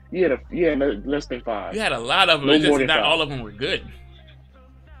 You had less than 5. You had a lot of them. No it's more just than not 5. all of them were good.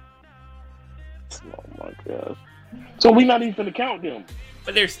 Oh my gosh. So we not even gonna count them.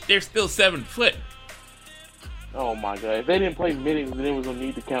 But they're still 7 foot. Oh my god. If they didn't play minutes, then they was gonna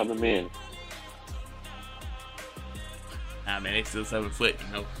need to count them in. Nah, man, they still 7 foot.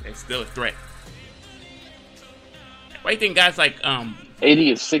 You know, they're still a threat. Why do you think guys like AD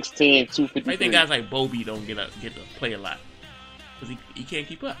is 6'10", 250. Why do you think guys like Bobby don't get to play a lot? Because he can't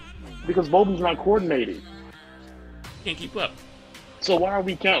keep up. Because Bobby's not coordinated. He can't keep up. So why are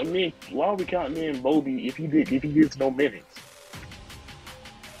we counting in Bobby if he gets no minutes?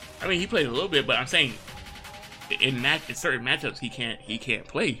 I mean, he played a little bit, but I'm saying in certain matchups he can't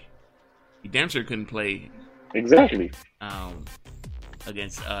play. He damn sure couldn't play. Exactly.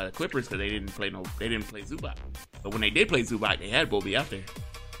 Against Clippers because they didn't play Zubac. But when they did play Zubac, they had Bobby out there.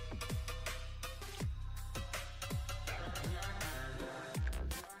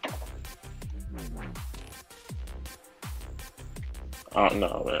 I don't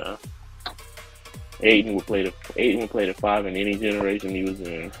know, man. Ayton would play the 5 in any generation he was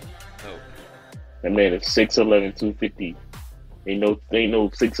in. Oh. That man is 6'11", 250. Ain't no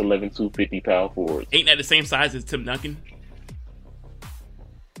 6'11", 250 power forwards. Ain't that the same size as Tim Duncan?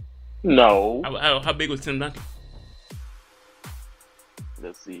 No. How big was Tim Duncan?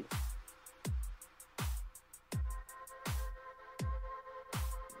 Let's see.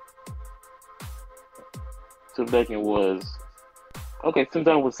 Tim Duncan was okay. Tim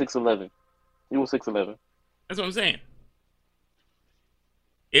Duncan was 6'11". He was 6'11". That's what I'm saying.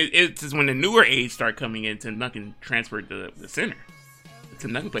 It's just when the newer age start coming in, Tim Duncan transferred to the center.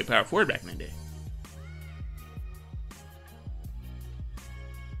 Tim Duncan played power forward back in the day.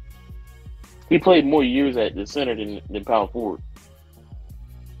 He played more years at the center than power forward.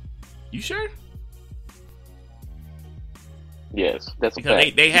 You sure? Yes, that's a because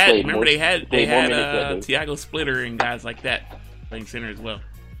fact. they had remember more, they had minutes, Thiago Splitter and guys like that playing center as well.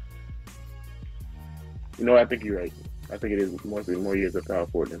 You know, I think you're right. I think it is more years of power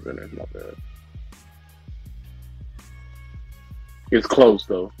forward than center. Not bad. It's close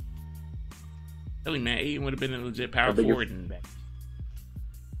though. Really, man, Aiden would have been a legit power forward in back.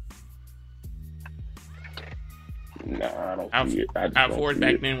 Nah, I don't see it. Power forwards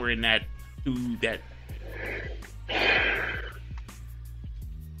back then were in that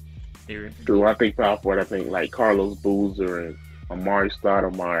area. Dude, I think power forward. I think like Carlos Boozer and Amari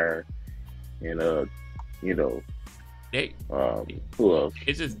Stoudemire and who else?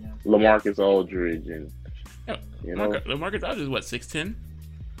 It's just LaMarcus Aldridge and LaMarcus Aldridge is what, 6'10"?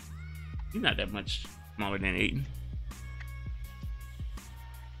 He's not that much smaller than Aiden.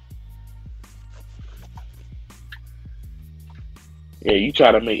 Yeah, you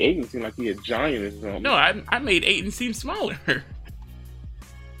try to make Aiden seem like he's a giant or something. No, I made Aiden seem smaller.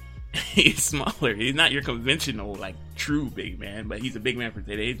 He's smaller. He's not your conventional, like, true big man, but he's a big man for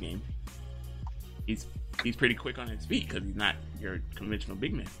today's game. He's pretty quick on his feet because he's not your conventional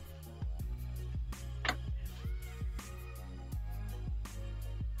big man.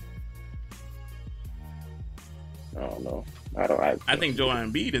 I don't know. I think Joel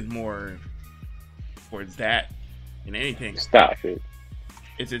Embiid is more towards that than anything. Stop it.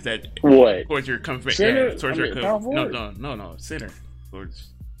 It's just that what? Towards your comfort. Center? Yeah, towards your no, center. Towards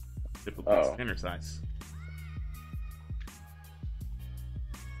typical center size.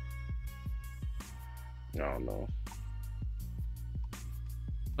 I don't know.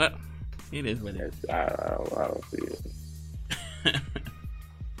 But it is what it is. I don't see it.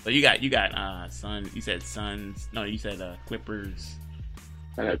 So you got Suns. You said Suns. No, you said Clippers.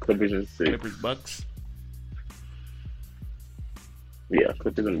 I got Clippers and 6. Clippers Bucks. Yeah,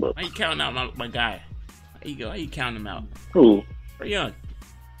 Clippers and Bucks. How you counting out my guy? How you counting him out? Who? Trae Young.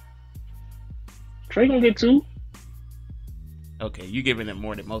 Trae gonna get 2. Okay, you giving him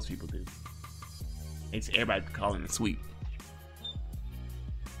more than most people do. It's everybody calling it sweep.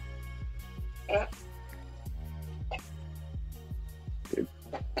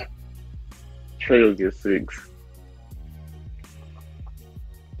 Trae will get 6.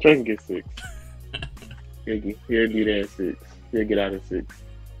 Trae can get 6. He'll be there at 6. He'll get out at 6.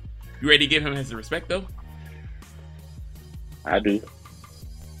 You ready to give him his respect though? I do.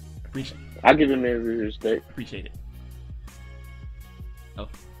 Appreciate it. I give him his respect. Appreciate it. Oh,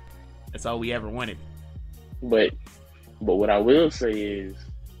 that's all we ever wanted. But what I will say is,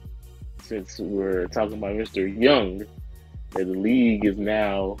 since we're talking about Mr. Young, that the league is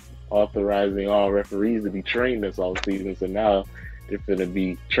now authorizing all referees to be trained this all season. So now they're going to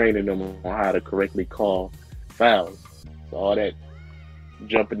be training them on how to correctly call fouls. So all that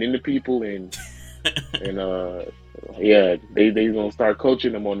jumping into people and yeah, they gonna start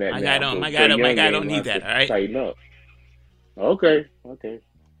coaching them on that. My guy don't need that. All right, tighten up. Okay.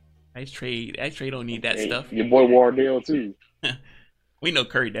 Nice trade don't need that stuff. Your boy Wardell too. We know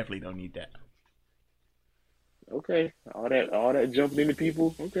Curry definitely don't need that. Okay, all that jumping into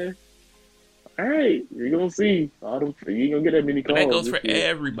people. Okay, all right, you're gonna see all them. You ain't gonna get that many calls. But that goes for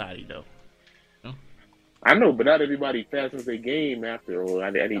everybody though. No? I know, but not everybody fastens their game after. Or I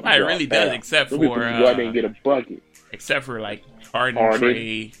need nobody really does, except for go out there and get a bucket. Except for like Harden,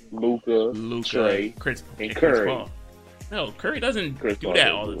 Trae, Luka, Trae, Chris, and Curry. Paul. No, Curry doesn't do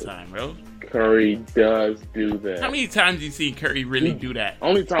that all the time, bro. Curry does do that. How many times do you see Curry really do that?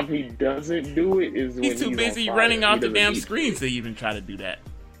 Only time he doesn't do it is when he's too busy running off the damn screens to even try to do that.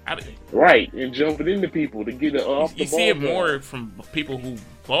 Right, and jumping into people to get it off the ball. You see it more from people who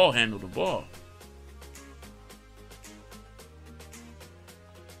ball handle the ball.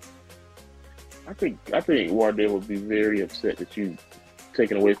 I think Wardell would be very upset that you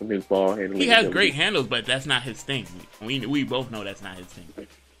taken away from his ball handling. He has great handles, but that's not his thing. We both know that's not his thing.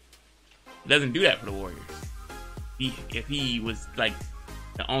 He doesn't do that for the Warriors. If he was like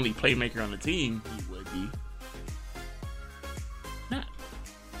the only playmaker on the team, he would be. Not.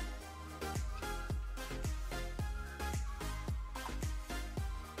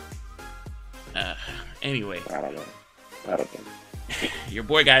 Anyway. I don't know. Your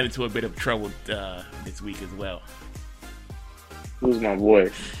boy got into a bit of trouble this week as well. Who's my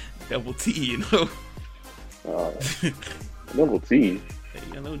boy? Double T, you know. Double T.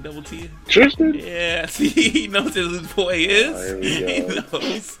 You know Double T? Tristan? Yeah, see, he knows who his boy is. He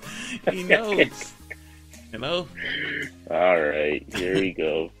knows. He knows. You know? All right, here we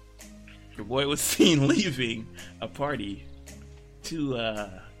go. Your boy was seen leaving a party. Two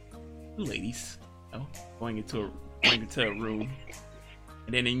ladies, you know, going into a room,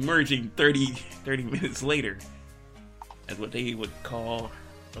 and then emerging 30 minutes later as what they would call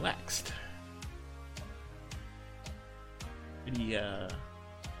relaxed. Pretty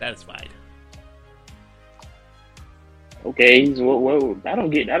satisfied. Okay, so what? I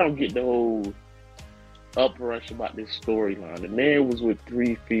don't get the whole uprush about this storyline. The man was with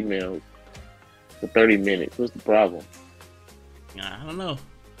 3 females for 30 minutes. What's the problem? I don't know.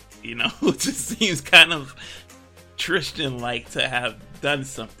 You know, it just seems kind of Tristan-like to have done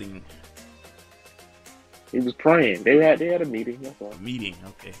something. He was praying. They had a meeting. That's all. Meeting,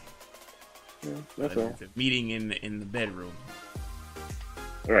 okay. Yeah, that's all. It's a meeting in the bedroom.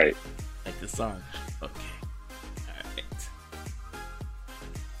 Right. Like the song. Okay.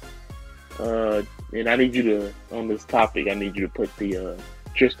 Alright. And I need you to, on this topic, I need you to put the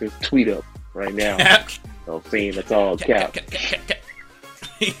Tristan's tweet up right now. I'm saying that's all cap.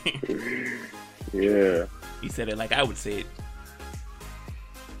 Yeah. He said it like I would say it.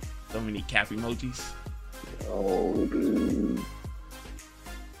 So many cap emojis. Oh, dude.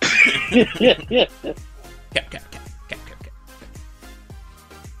 Cap.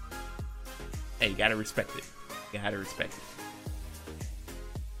 Hey, you gotta respect it. You gotta respect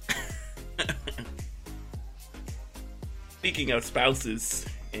it. Speaking of spouses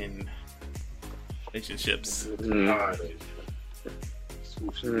in relationships,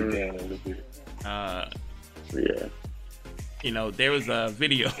 Yeah. You know, there was a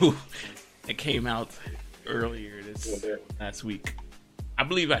video that came out earlier this last week. I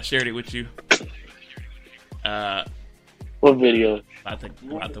believe I shared it with you. What video?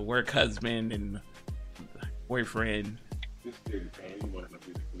 About the work husband and boyfriend.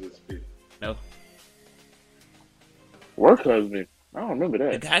 No. Work husband? I don't remember The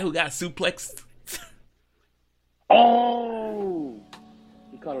that. guy who got suplexed. Oh!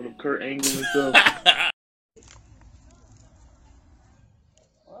 He called him Kurt Angle and stuff.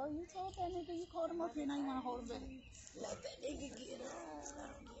 Well, you told that nigga you called him up here, now you want to hold him back. Let that nigga get him. Let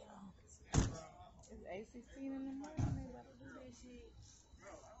him get him. It's 8:16 in the morning. They about to do that shit.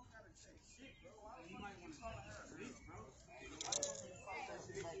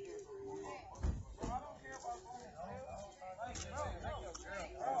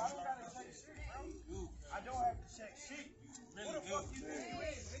 I don't have to check shit. Really good. You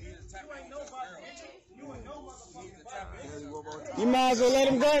ain't nobody. You ain't no motherfucker. You might as well let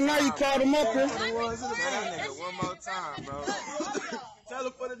him go now. You called him up here. One more time, bro. Tell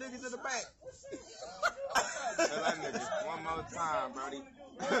him for the niggas in the back. Tell that nigga one more time, brody.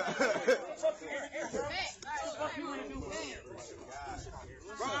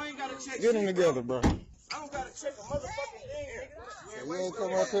 Bro, I ain't gotta check. Get them together, bro. I don't gotta check a motherfucking thing, nigga. We ain't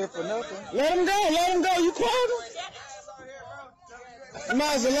come up here for nothing. Let him go. Let him go. You called him. You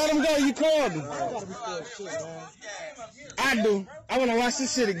might as well let him go. You called him. I do. I want to watch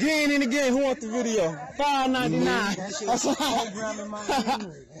this shit again and again. Who wants the video?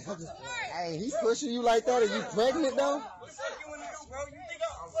 $5.99. Hey, he pushing you like that. Are you pregnant though?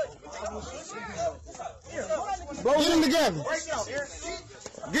 Get them together.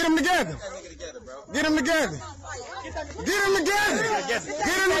 Get them together. Get them together. Get them together. Get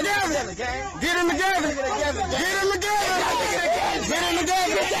them together. Get them together. Get them together. Get them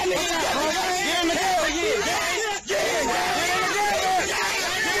together. Get them together.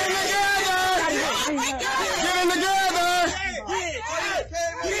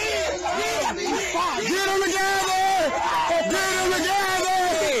 Get them together.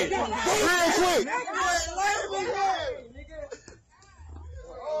 Real quick.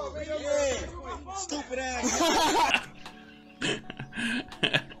 Stupid ass.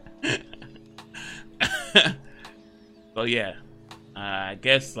 So yeah, I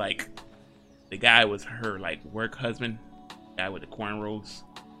guess like the guy was her like work husband, guy with the cornrows,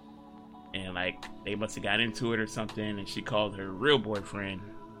 and like they must have got into it or something, and she called her real boyfriend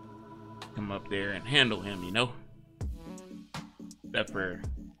to come up there and handle him, you know. Except for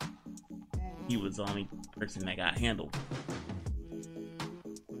he was the only person that got handled.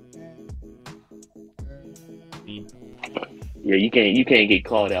 Yeah, you can't get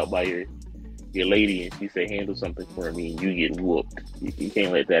called out by your lady and she say handle something for me and you get whooped. You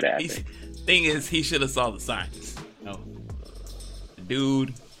can't let that happen. Thing is, he should have saw the signs. No.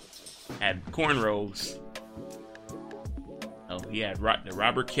 dude had cornrows. Oh, he had the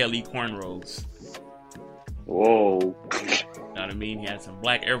Robert Kelly cornrows. Whoa. You know what I mean? He had some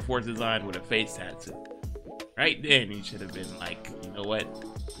black Air Forces on with a face tattoo. Right then, he should have been like, you know what?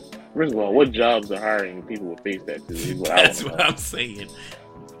 First of all, what jobs are hiring people with face tattoos? That's what I'm saying.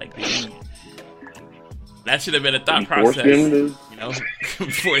 Like, that should have been a thought Forced process, him to- you know,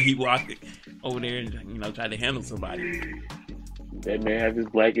 before he walked over there and, you know, tried to handle somebody. That man had his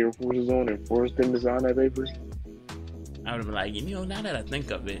black Air Forces on and forced him to sign that paper. I would have been like, you know, now that I think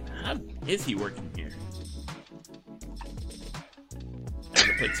of it, how is he working here? I would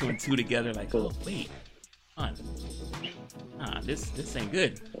have put two and two together, like, oh, wait, hold on. Nah, this ain't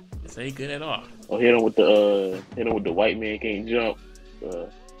good. This ain't good at all. Oh, hit him with the white man can't jump.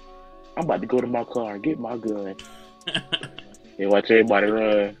 I'm about to go to my car and get my gun. And watch everybody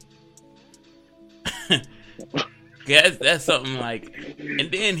run. Yeah, that's something like,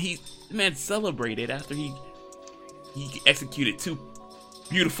 and then the man celebrated after he executed two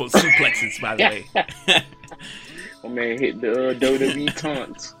beautiful suplexes, by the way. My man hit the WWE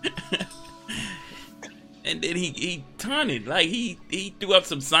taunts. And then he taunted, like he threw up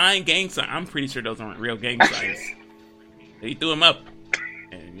some gang signs. I'm pretty sure those aren't real gang signs. He threw them up,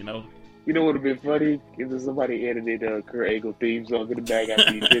 and you know. You know what would have been funny? If somebody edited Kurt Angle theme song in the back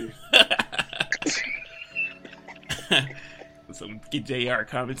after he did it. Some JR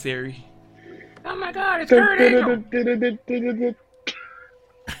commentary. Oh my God, it's Kurt Angle. It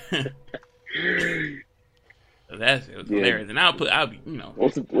was hilarious, and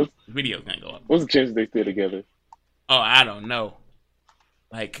what's the video's gonna go up. What's the chances they still together? Oh, I don't know.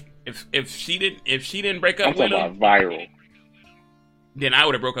 Like if she didn't break up I'm with talking him, about viral. then I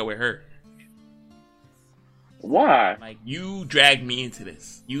would have broke up with her. Why? Like, you dragged me into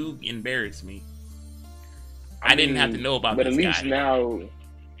this. You embarrassed me. I didn't have to know about this guy.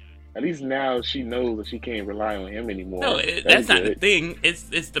 At least now she knows that she can't rely on him anymore. No, that's not the thing. It's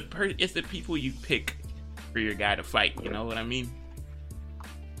the people you pick for your guy to fight. You know what I mean?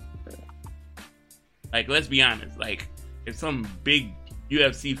 Like, let's be honest. Like, if some big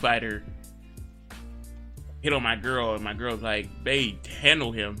UFC fighter hit on my girl and my girl's like, babe,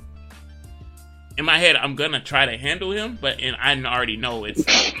 handle him. In my head, I'm gonna try to handle him, but I already know it's,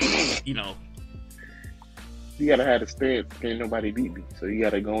 you know. You gotta have the stance. Can't nobody beat me. So you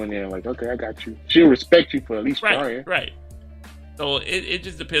gotta go in there like, okay, I got you. She'll respect you for at least trying. Right. So it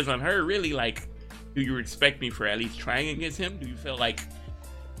just depends on her, really. Like, do you respect me for at least trying against him? Do you feel like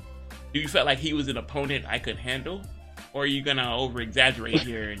he was an opponent I could handle? Or are you gonna over exaggerate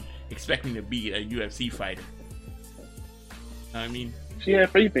here and expect me to beat a UFC fighter? You know what I mean? She had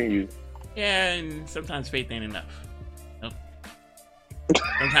faith in you. Yeah, and sometimes faith ain't enough. You know?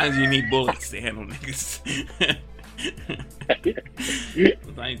 Sometimes you need bullets to handle niggas.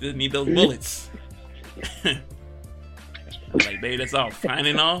 Sometimes you just need those bullets. I'm like, babe, that's all fine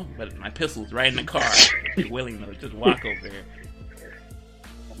and all, but my pistol's right in the car. You're willing to just walk over there.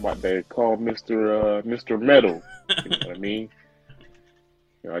 I'm about to call Mr. Metal. You know what I mean?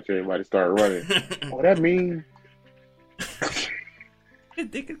 You know, everybody start running. Oh, that mean? His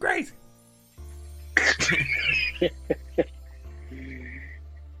dick is crazy.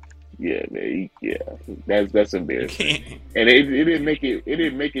 Yeah, man. That's embarrassing. And it didn't make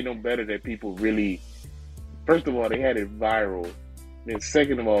it no better that people really. First of all, they had it viral. Then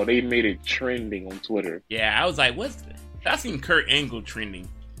second of all, they made it trending on Twitter. Yeah, I was like, I seen Kurt Angle trending.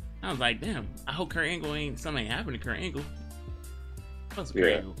 I was like, damn, I hope something ain't happened to Kurt Angle. What's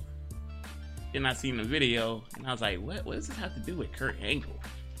Kurt Angle? Then I seen the video, and I was like, what does this have to do with Kurt Angle?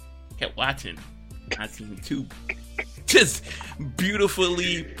 Kept watching. I seen two just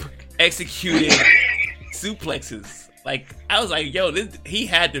beautifully executed suplexes. Like, I was like, yo, he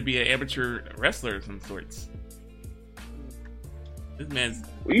had to be an amateur wrestler of some sorts. This man's...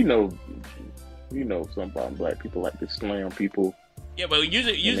 Well, you know something about black people like to slam people. Yeah, but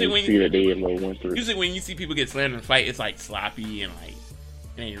usually when you see people get slammed in a fight, it's like sloppy and like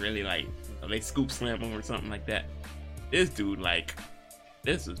it ain't really like they scoop slam them or something like that. This dude, like,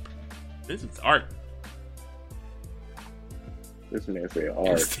 this is art. This man said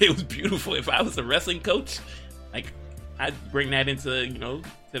art. It was beautiful. If I was a wrestling coach, like, I'd bring that into to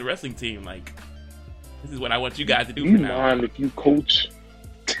the wrestling team. Like, this is what I want you guys to do. You from now mind if you coach?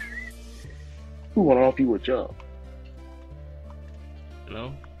 Who want to offer you a job? You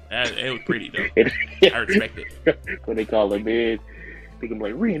know, it was pretty though. I respect it. What they call it, man. They can be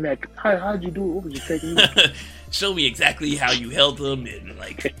like, reenact. How'd you do it? What was you taking? Show me exactly how you held them and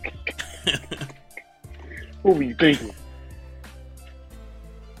like. What were you thinking?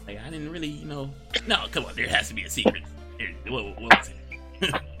 Like, I didn't really, No, come on. There has to be a secret. What was it?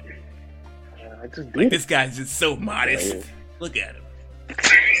 I just did Like, it. this guy's just so modest. Yeah. Look at him.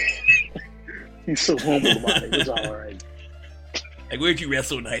 He's so humble about it. It's all right. Like, where'd you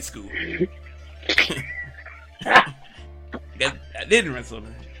wrestle in high school? I didn't wrestle.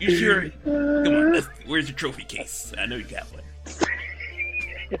 You sure? Come on, where's your trophy case? I know you got one.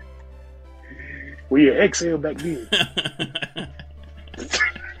 Well, your exhale back then.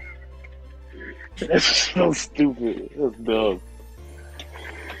 That's so stupid. That's dumb.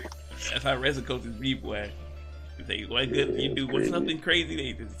 That's how wrestling coaches be, boy. If they one good, you do something crazy,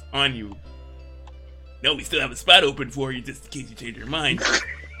 they just on you. No, we still have a spot open for you just in case you change your mind.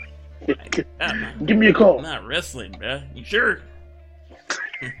 Like, Give me a call. I'm not wrestling, bruh. You sure?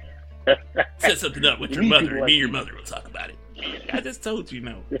 Set something up with your mother, and me and your mother will talk about it. I just told you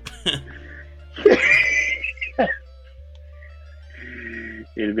no.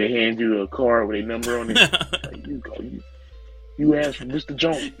 If they hand you a card with a number on it, like, you ask for Mr.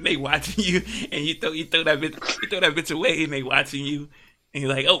 Jones. They watching you, and you throw that bitch away, and they watching you, and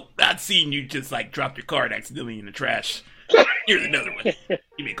you're like, oh, I've seen you just like drop your card accidentally in the trash. Here's another one. Give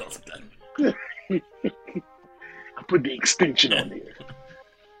me a call sometime. I put the extension on there.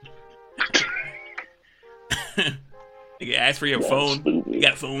 You ask for your That's phone. stupid. You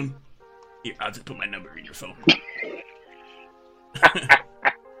got a phone? Here, I'll just put my number in your phone.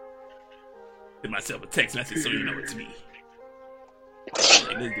 Send myself a text message so you know it's me.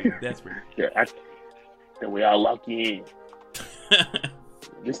 Like, this dude's desperate. Yeah, that way I'll lock you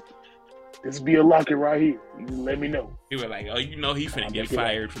in. This be a locket right here. You can let me know. They were like, oh, you know he finna get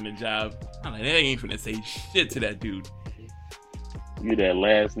fired from the job. I'm like, they ain't finna say shit to that dude. You that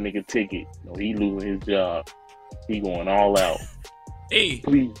last nigga ticket. No, he losing his job. He going all out. Hey,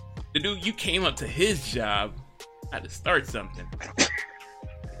 Please. the dude, you came up to his job. I had to start something.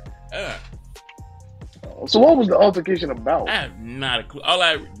 So what was the altercation about? I have not a clue.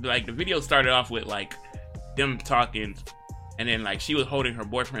 The video started off with like them talking, and then like she was holding her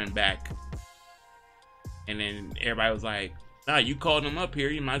boyfriend back, and then everybody was like, "Nah, you called him up here.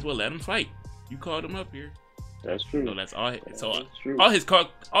 You might as well let him fight. You called him up here." That's true. So that's all. So That's true.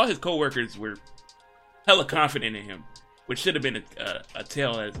 all his coworkers were hella confident in him, which should have been a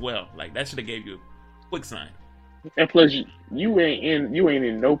tell as well. Like that should have gave you a quick sign. And plus, you ain't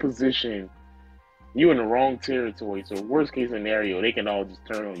in no position. You in the wrong territory. So worst case scenario, they can all just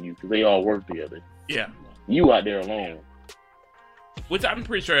turn on you because they all work together. Yeah. You out there alone. Which I'm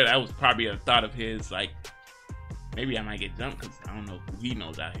pretty sure that was probably a thought of his. Like maybe I might get jumped because I don't know who he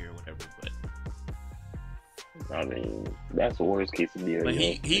knows out here or whatever. But I mean, that's the worst case scenario. But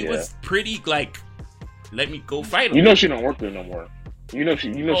he was pretty like, let me go fight him. You know she don't work there no more. You know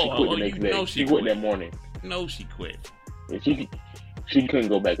she quit the next day. know She she quit quit. that morning. No, she quit. And she couldn't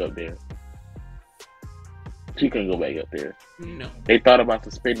go back up there. She couldn't go back up there. No. They thought about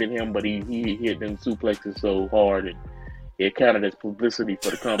suspending him, but he hit them suplexes so hard and it counted as publicity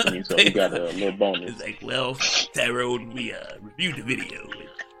for the company, so he got a little bonus. It's like, well, Tyrone, we reviewed the video.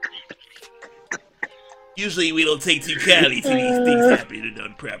 Usually we don't take too kindly to these things happening in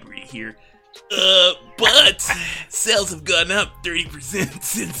done property here. But sales have gone up 30%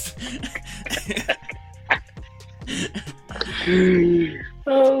 since.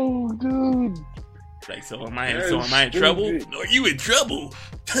 Oh, dude. Like, so am I in That's trouble? stupid. No, are you in trouble?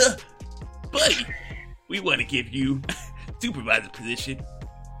 Buddy, we want to give you supervisor position.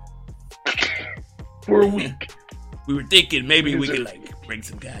 For a week. We were thinking maybe we could like bring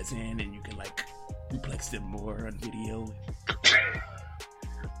some guys in and you can like duplex them more on video.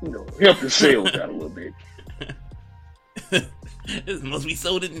 You know, help the sales out a little bit. This is the most we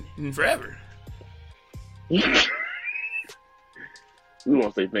sold in forever. We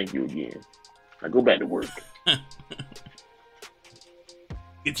want to say thank you again. Now go back to work.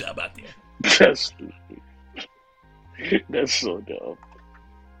 Good job out there. That's stupid. That's so dumb.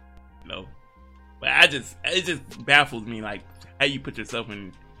 No, but it just baffles me like how you put yourself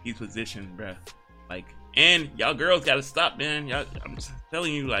in these positions, bruh. Like, and y'all girls gotta stop, man. Y'all, I'm just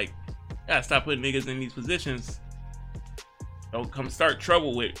telling you, like, gotta stop putting niggas in these positions. Don't come start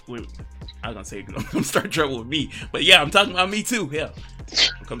trouble with I was gonna say don't come start trouble with me, but yeah, I'm talking about me too. Yeah,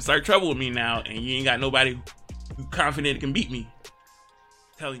 don't come start trouble with me now, and you ain't got nobody who confident can beat me.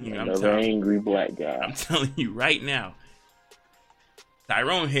 I'm telling you, Another angry black guy. I'm telling you right now.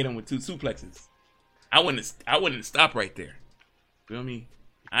 Tyrone hit him with 2 suplexes. I wouldn't stop right there. Feel me?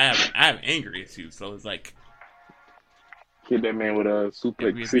 I have anger issues, so it's like Hit that man with a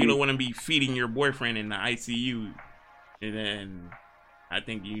suplex. if you don't want to be feeding your boyfriend in the ICU, and then I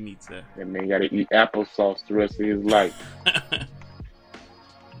think you need to. That man got to eat applesauce the rest of his life. I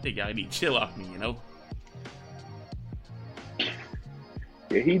think y'all need to chill off me, you know.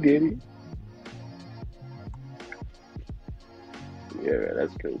 Yeah, he did it. Yeah,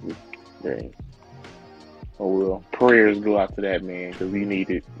 that's crazy. Dang. Oh well, prayers go out to that man because he need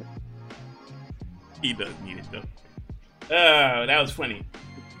it. He does need it though. Oh, that was funny.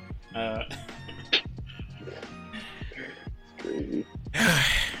 Crazy.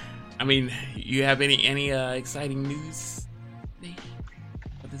 I mean, you have any exciting news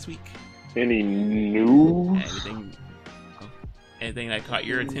for this week? Any news? Anything that caught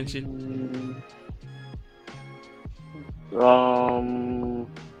your attention? No,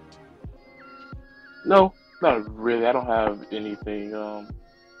 not really. I don't have anything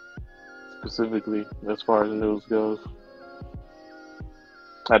specifically as far as news goes.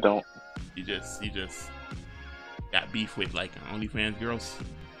 I don't. You just got beef with like OnlyFans girls.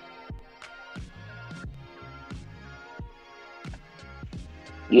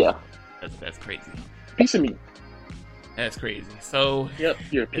 Yeah. That's crazy. Piece of me. That's crazy. So Yep,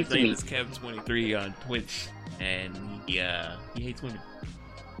 you're a piece his of name me. is Kev23 on Twitch, and he hates women.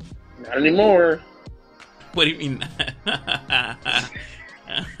 Not anymore. What do you mean?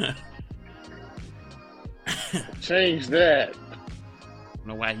 Change that. I don't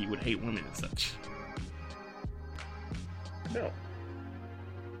know why he would hate women and such. No.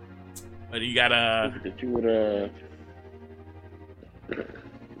 But you got That you would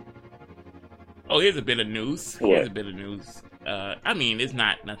Oh, here's a bit of news. What? Here's a bit of news. I mean, it's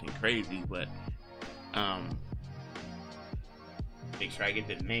not nothing crazy, but make sure I get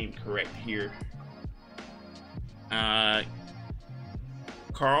the name correct here.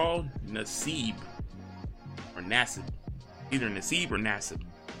 Carl Nassib or Nassib, either Nassib or Nassib.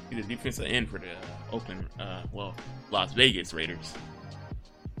 He's a defensive end for the Las Vegas Raiders.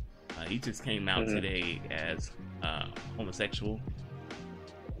 He just came out today as homosexual.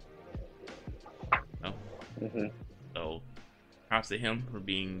 So, props to him for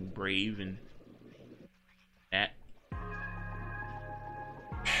being brave and that.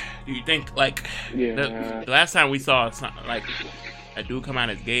 Do you think, like, the last time we saw like a dude come out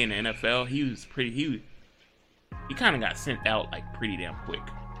as gay in the NFL, he kind of got sent out like pretty damn quick.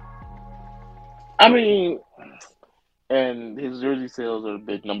 I mean, and his jersey sales are the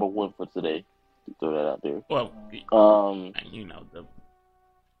big number one for today. To throw that out there. Well, you know,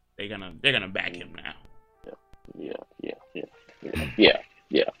 they're gonna back him now. Yeah.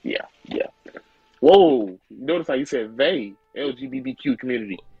 Whoa! Notice how you said they LGBTQ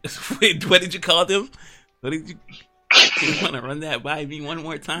community. Wait, what did you call them? What did you? You want to run that by me one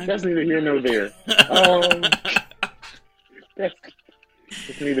more time? That's neither here nor there. That's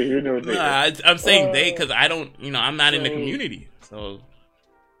neither here nor there. Nah, I'm saying they because I don't, I'm not in the community, so.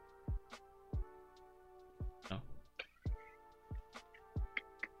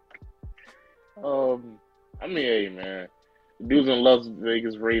 I mean, hey, man, dudes in Las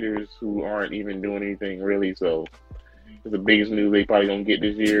Vegas Raiders who aren't even doing anything really, so it's the biggest news they probably gonna get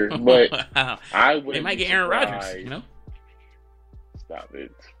this year. But I wouldn't. They might be get Aaron surprised. Rodgers, Stop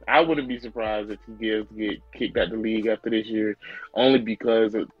it. I wouldn't be surprised if he does get kicked out the league after this year, only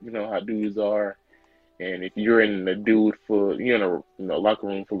because of how dudes are. And if you're in a locker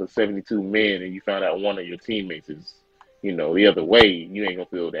room full of 72 men and you found out one of your teammates is, the other way, you ain't gonna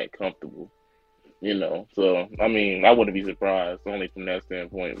feel that comfortable. So I mean, I wouldn't be surprised only from that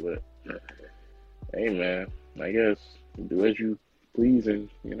standpoint. But hey, man, I guess do as you please and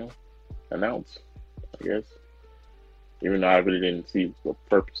announce. I guess. Even though I really didn't see the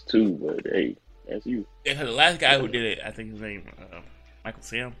purpose too, but hey, that's you. Yeah, the last guy who did it, I think his name Michael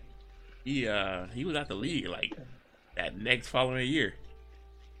Sam. He was out the league like that next following year.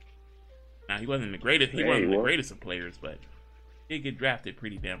 Now he wasn't the greatest. He wasn't the greatest of players, but he did get drafted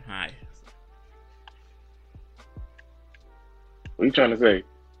pretty damn high. What are you trying to say?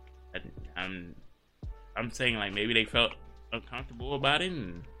 I'm saying like maybe they felt uncomfortable about it,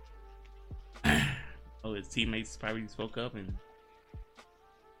 and his teammates probably spoke up, and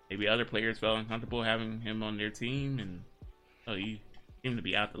maybe other players felt uncomfortable having him on their team, and he seemed to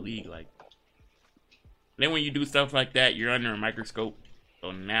be out the league. Like then when you do stuff like that, you're under a microscope,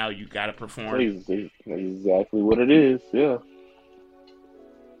 so now you gotta perform. That's exactly what it is. Yeah.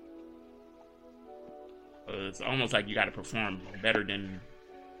 It's almost like you got to perform better than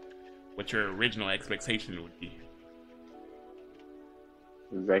what your original expectation would be.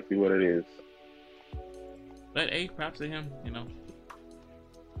 Exactly what it is. But hey, props to him.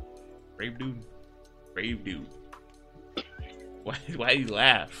 Brave dude. Why you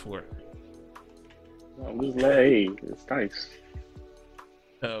laugh for? I'm just like, hey, it's nice.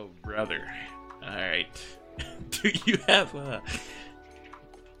 Oh, brother. All right. Do you have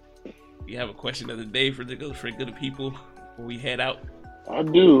a question of the day for the good people before we head out? I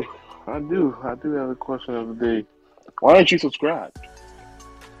do have a question of the day. Why aren't you subscribed?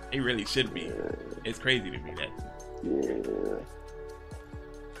 It really should be. It's crazy to me that. Yeah.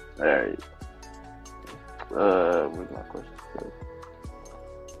 Alright. Where's my question?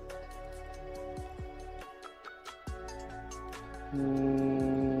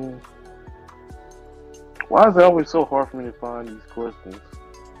 Why is it always so hard for me to find these questions?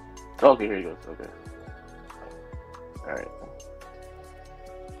 Okay, here he goes. Okay. Alright.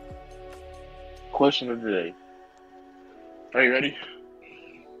 Question of the day. Are you ready?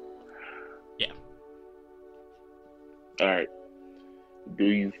 Yeah. Alright. Do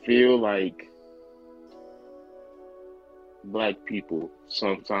you feel like Black people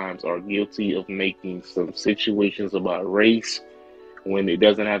sometimes are guilty of making some situations about race when it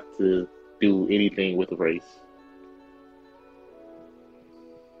doesn't have to do anything with race?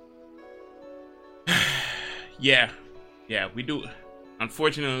 Yeah, we do.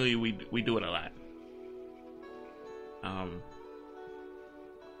 Unfortunately, we do it a lot.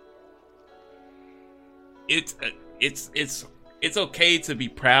 It's okay to be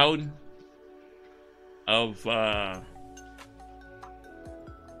proud of.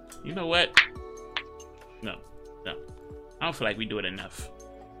 You know what? No. I don't feel like we do it enough.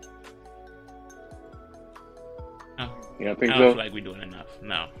 No, You don't think I so? don't feel like we do it enough.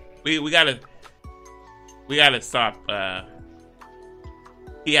 No, we gotta stop.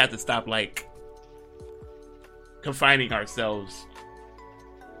 We have to stop like confining ourselves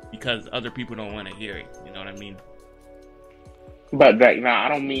because other people don't want to hear it. You know what I mean? But that, I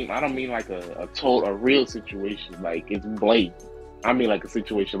don't mean like a real situation like it's blatant. I mean like a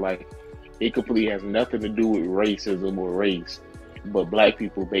situation like it completely has nothing to do with racism or race, but Black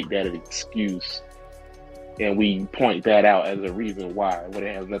people make that an excuse, and we point that out as a reason why when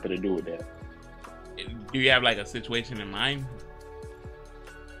it has nothing to do with that. Do you have like a situation in mind?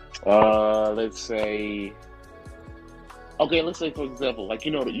 Let's say for example, like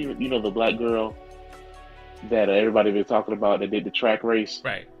you know the Black girl that everybody been talking about that did the track race.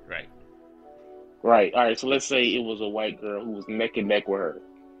 Right. Right. All right. So let's say it was a white girl who was neck and neck with her,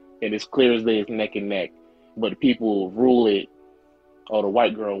 and it's clear as day it's neck and neck, but people rule it, oh, the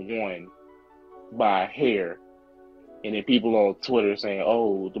white girl won by a hair, and then people on Twitter saying,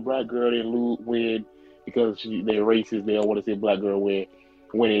 oh, the Black girl didn't win because they're racist. They don't want to see a Black girl win,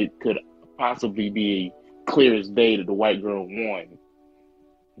 when it could possibly be clear as day that the white girl won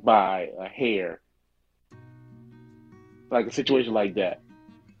by a hair. Like a situation like that.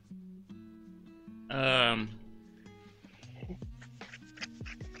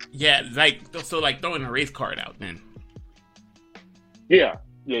 Yeah, like so, like throwing a race card out then. Yeah.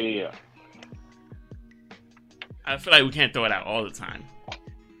 I feel like we can't throw it out all the time.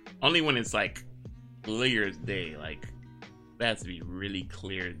 Only when it's like clear as day. Like that has to be really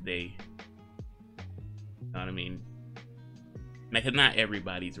clear as day. You know what I mean? Like, 'cause not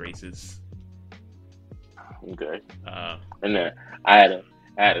everybody's racist. Okay. And then I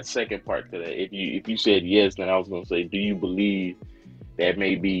had a second part to that. If you said yes, then I was gonna say, do you believe that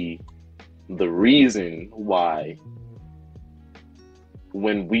may be the reason why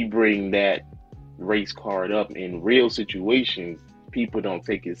when we bring that race card up in real situations, people don't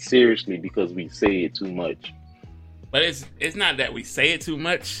take it seriously because we say it too much? But it's not that we say it too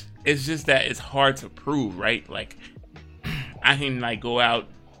much. It's just that it's hard to prove, right? Like I can like go out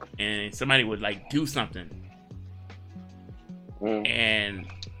and somebody would like do something. And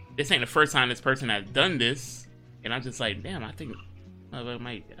this ain't the first time this person has done this, and I'm just like, damn, I think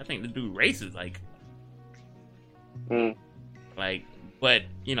the dude racist, like, but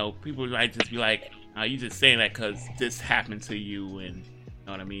you know, people might just be like, oh, you just saying that because this happened to you, and you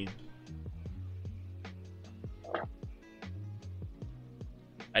know what I mean.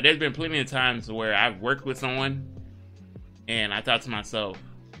 Like, there's been plenty of times where I've worked with someone, and I thought to myself,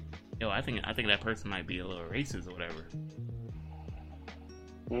 yo, I think that person might be a little racist or whatever.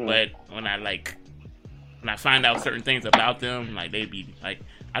 But when I find out certain things about them, like they be like,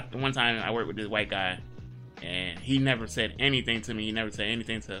 one time I worked with this white guy, and he never said anything to me. He never said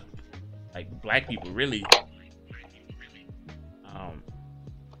anything to like Black people, really.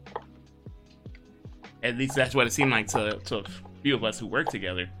 At least that's what it seemed like to a few of us who work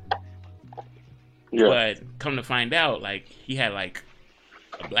together. Yeah. But come to find out, like he had like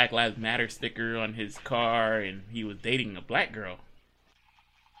a Black Lives Matter sticker on his car, and he was dating a Black girl.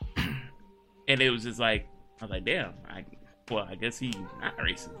 And it was just like, I was like, damn, I guess he's not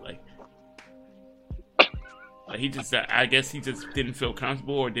racist. Like he just, I guess he just didn't feel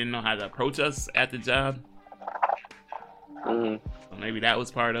comfortable or didn't know how to approach us at the job. maybe that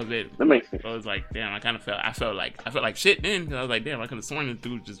was part of it. That makes sense. I was like, damn, I felt like shit then, because I was like, damn, I could have sworn the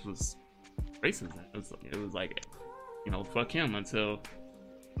dude just was racist. It was like, you know, fuck him until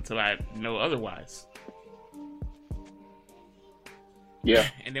I know otherwise. Yeah.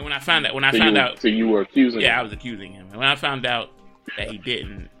 And then when I found out, so you were accusing him. I was accusing him. And when I found out that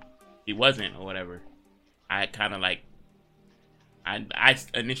he wasn't or whatever, I kind of like, I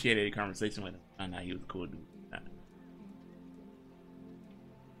initiated a conversation with him. Found out he was a cool dude.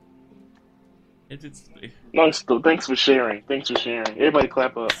 Nice. Thanks for sharing. Everybody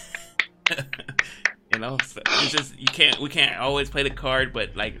clap up. You know, so it's just we can't always play the card,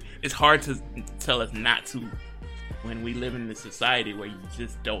 but like it's hard to tell us not to when we live in this society where you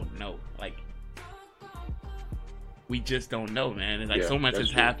just don't know. Like we just don't know, man. It's like so much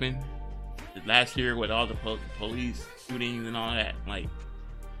has happened last year with all the police shootings and all that. Like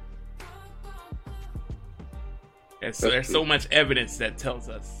there's so much evidence that tells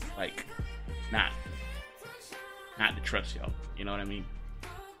us like not to trust y'all. You know what I mean?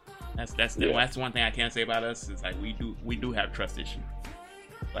 That's one thing I can't say about us is like we do have trust issues.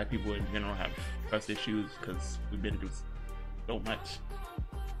 Black people in general have trust issues because we've been through so much.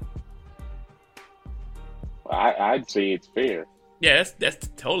 I'd say it's fair. Yeah, that's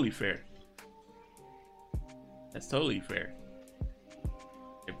totally fair. That's totally fair.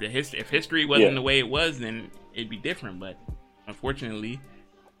 If history wasn't the way it was, then it'd be different. But unfortunately,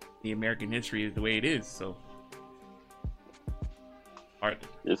 the American history is the way it is. So hard.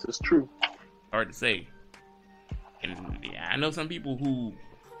 This is true. Hard to say. And yeah, I know some white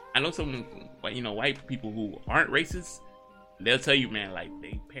people who aren't racist. They'll tell you, man, like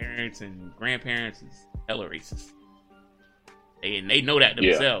their parents and grandparents is hella racist. They know that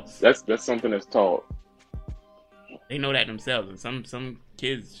themselves. Yeah, that's something that's taught. They know that themselves, and some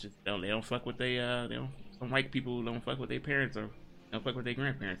kids just don't fuck with some white people don't fuck with their parents or don't fuck with their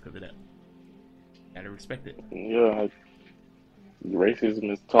grandparents because of that. Gotta respect it. Yeah,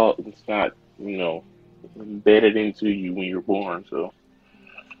 racism is taught. It's not, embedded into you when you're born. So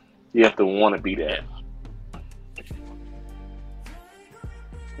you have to want to be that.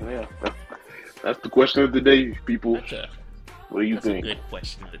 Yeah, that's the question of the day, people. What do you think? That's a good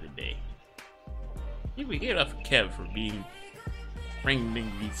question of the day. We get up for Kev for bringing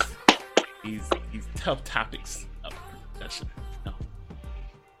these tough topics up for discussion. No.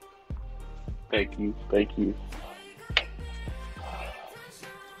 Thank you.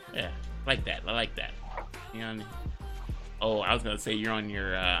 Yeah, I like that. You know what I mean? Oh, I was gonna say you're on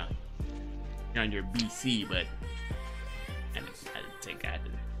your BC, but I had to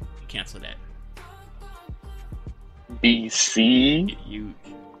cancel that. BC?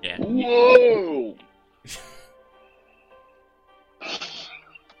 Yeah. Whoa!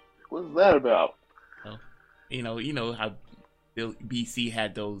 What's that about? Well, you know how BC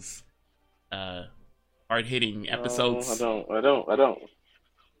had those hard-hitting episodes. I don't know.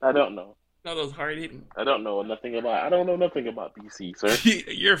 No, those hard-hitting. I don't know nothing about BC, sir.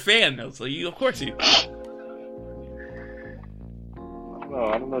 You're a fan though, so of course you. No,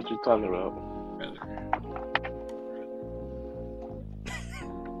 I don't know what you're talking about.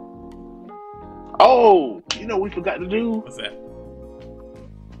 Oh, we forgot to do? What's that?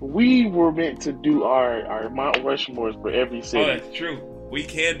 We were meant to do our Mount Rushmores for every city. Oh, that's true. We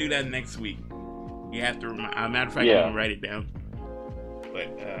can do that next week. You have to matter of fact, I'm gonna write it down. But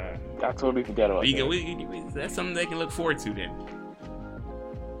I totally forgot about that. That's something they can look forward to then.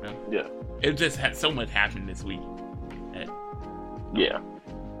 Yeah. It just had so much happen this week. Yeah.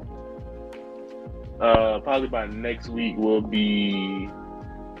 Probably by next week we'll be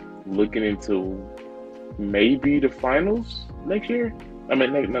looking into maybe the finals next year. I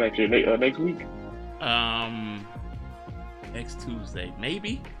mean, not next year. Next week. Next Tuesday,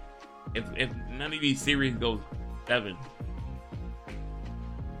 maybe. If none of these series goes 7.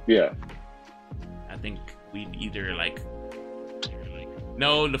 Yeah. I think we'd either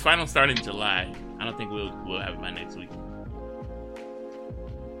no, the finals start in July. I don't think we'll have it by next week.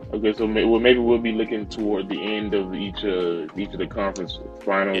 Okay, so maybe we'll be looking toward the end of each of the conference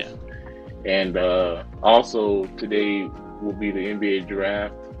finals, and also today will be the NBA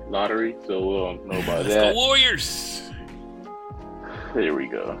draft lottery. So we'll know about that. Let's go Warriors! There we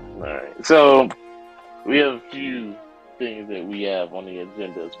go. All right, so we have a few things that we have on the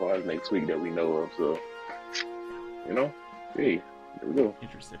agenda as far as next week that we know of. So hey, there we go.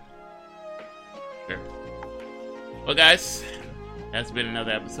 Interesting. Sure. Well, guys. That's been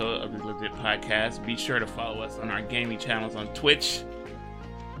another episode of the LeJit Podcast. Be sure to follow us on our gaming channels on Twitch.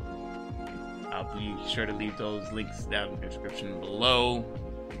 I'll be sure to leave those links down in the description below.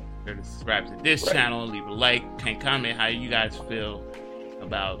 Sure to subscribe to this channel, leave a like, and comment how you guys feel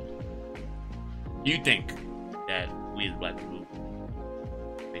about. You think that we as black people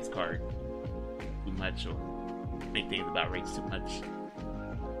race card too much, or make things about race too much?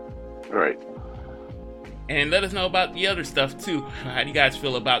 Right. And let us know about the other stuff too. How do you guys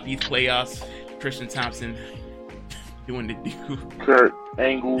feel about these playoffs? Tristan Thompson doing the do. Kurt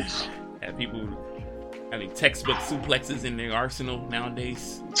Angles. Have people having textbook suplexes in their arsenal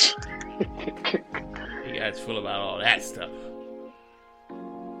nowadays? How you guys feel about all that stuff?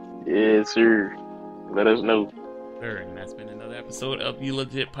 Yes, sir. Let us know. Sure, and that's been another episode of the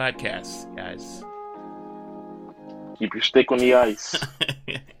LeJit Podcast, guys. Keep your stick on the ice.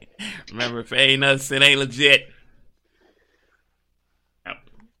 Remember, if it ain't us, it ain't legit.